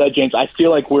I just said, James. I feel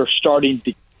like we're starting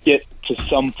to get to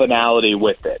some finality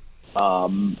with it.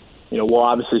 We'll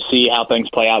obviously see how things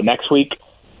play out next week.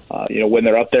 When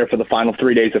they're up there for the final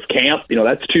 3 days of camp,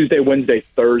 that's Tuesday, Wednesday,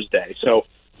 Thursday. So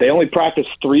they only practice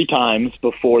 3 times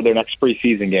before their next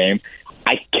preseason game.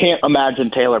 I can't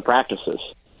imagine Taylor practices.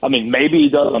 I mean, maybe he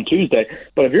does on Tuesday,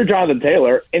 but if you're Jonathan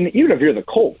Taylor, and even if you're the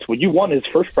Colts, would you want his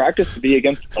first practice to be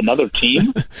against another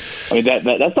team? I mean,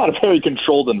 that's not a very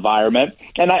controlled environment.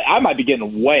 And I might be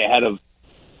getting way ahead of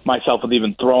myself with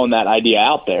even throwing that idea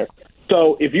out there.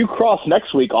 So if you cross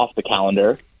next week off the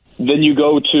calendar, then you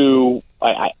go to,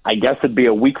 I guess it'd be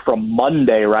a week from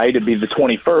Monday, right? It'd be the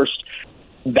 21st.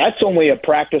 That's only a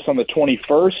practice on the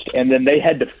 21st, and then they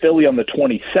head to Philly on the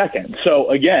 22nd. So,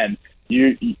 again,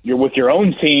 you're with your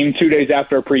own team 2 days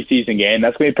after a preseason game.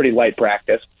 That's going to be a pretty light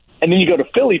practice. And then you go to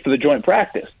Philly for the joint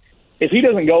practice. If he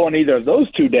doesn't go on either of those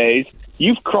 2 days,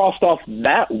 you've crossed off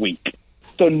that week.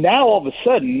 So now all of a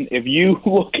sudden, if you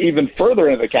look even further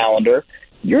into the calendar,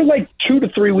 you're 2 to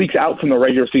 3 weeks out from the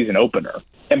regular season opener.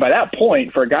 And by that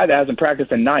point, for a guy that hasn't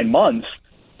practiced in 9 months,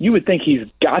 you would think he's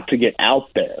got to get out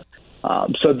there.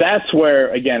 So that's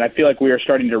where, again, I feel like we are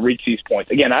starting to reach these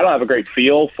points. Again, I don't have a great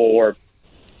feel for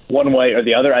one way or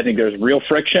the other. I think there's real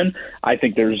friction. I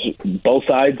think there's both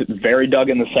sides very dug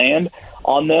in the sand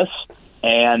on this.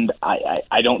 And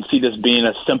I don't see this being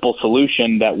a simple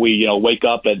solution that we, wake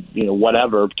up at,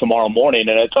 whatever tomorrow morning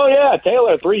and it's, oh, yeah,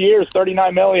 Taylor, 3 years,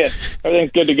 $39 million.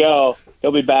 Everything's good to go.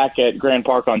 He'll be back at Grand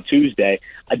Park on Tuesday.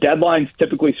 Deadlines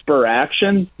typically spur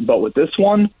action, but with this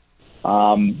one,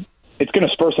 it's going to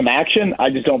spur some action. I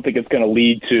just don't think it's going to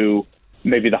lead to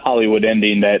maybe the Hollywood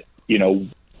ending that,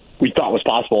 we thought was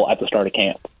possible at the start of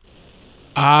camp.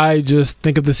 I just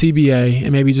think of the CBA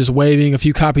and maybe just waving a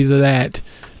few copies of that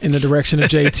in the direction of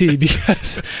JT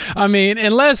because, I mean,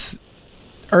 unless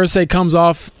Irsay comes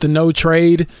off the no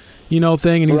trade,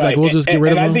 thing, and he's right. We'll just get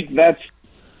rid of him.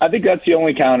 I think that's the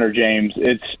only counter, James.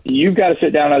 It's you've got to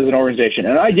sit down as an organization.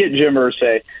 And I get Jim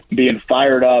Irsay being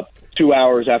fired up 2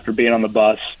 hours after being on the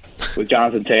bus with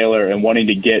Jonathan Taylor and wanting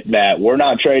to get that. We're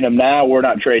not trading him now. We're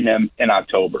not trading him in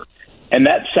October. And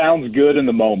that sounds good in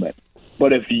the moment.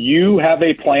 But if you have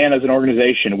a plan as an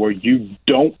organization where you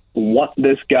don't want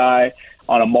this guy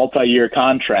on a multi-year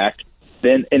contract,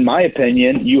 then in my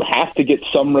opinion, you have to get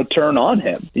some return on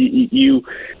him. You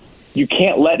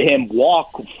can't let him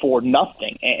walk for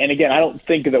nothing. And again, I don't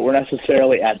think that we're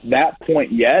necessarily at that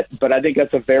point yet, but I think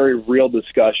that's a very real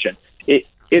discussion.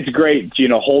 It's great,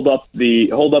 hold up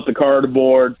the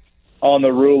cardboard on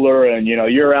the ruler, and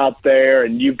you're out there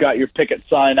and you've got your picket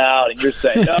sign out, and you're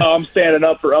saying, "No, I'm standing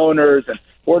up for owners, and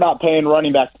we're not paying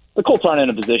running back." The Colts aren't in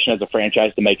a position as a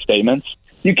franchise to make statements.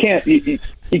 You can't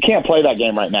play that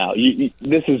game right now.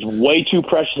 This is way too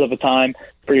precious of a time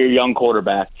for your young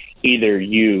quarterback. Either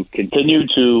you continue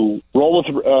to roll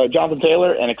with Jonathan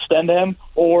Taylor and extend him,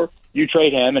 or you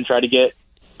trade him and try to get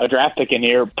a draft pick in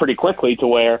here pretty quickly to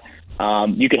where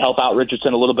you could help out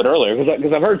Richardson a little bit earlier.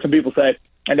 Because I've heard some people say,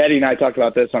 and Eddie and I talked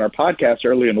about this on our podcast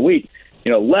earlier in the week,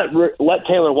 let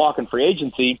Taylor walk in free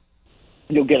agency,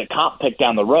 you'll get a comp pick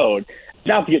down the road.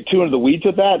 Not to get too into the weeds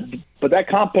with that, but that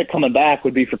comp pick coming back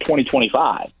would be for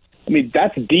 2025. I mean,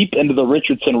 that's deep into the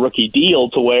Richardson rookie deal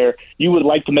to where you would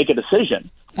like to make a decision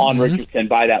on Richardson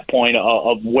by that point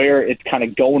of where it's kind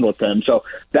of going with him. So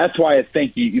that's why I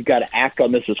think you've got to act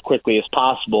on this as quickly as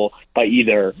possible by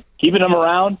either keeping him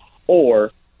around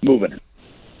or moving him.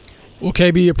 Well,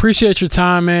 KB, appreciate your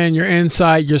time, man, your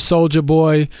insight, your Soldier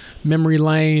Boy, memory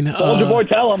lane. Soldier Boy,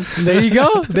 tell him. There you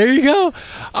go. There you go.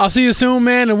 I'll see you soon,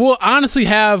 man. And we'll honestly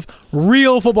have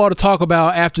real football to talk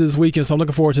about after this weekend, so I'm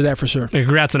looking forward to that for sure.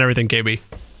 Congrats on everything, KB.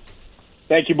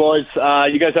 Thank you, boys.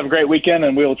 You guys have a great weekend,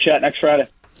 and we'll chat next Friday.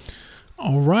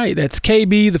 All right, that's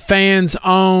KB, the fans'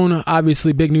 own.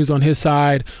 Obviously, big news on his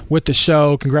side with the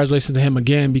show. Congratulations to him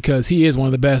again because he is one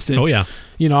of the best. And, oh, yeah.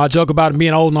 You know, I joke about him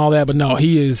being old and all that, but no,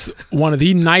 he is one of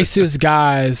the nicest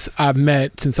guys I've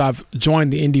met since I've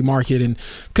joined the indie market and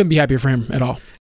couldn't be happier for him at all.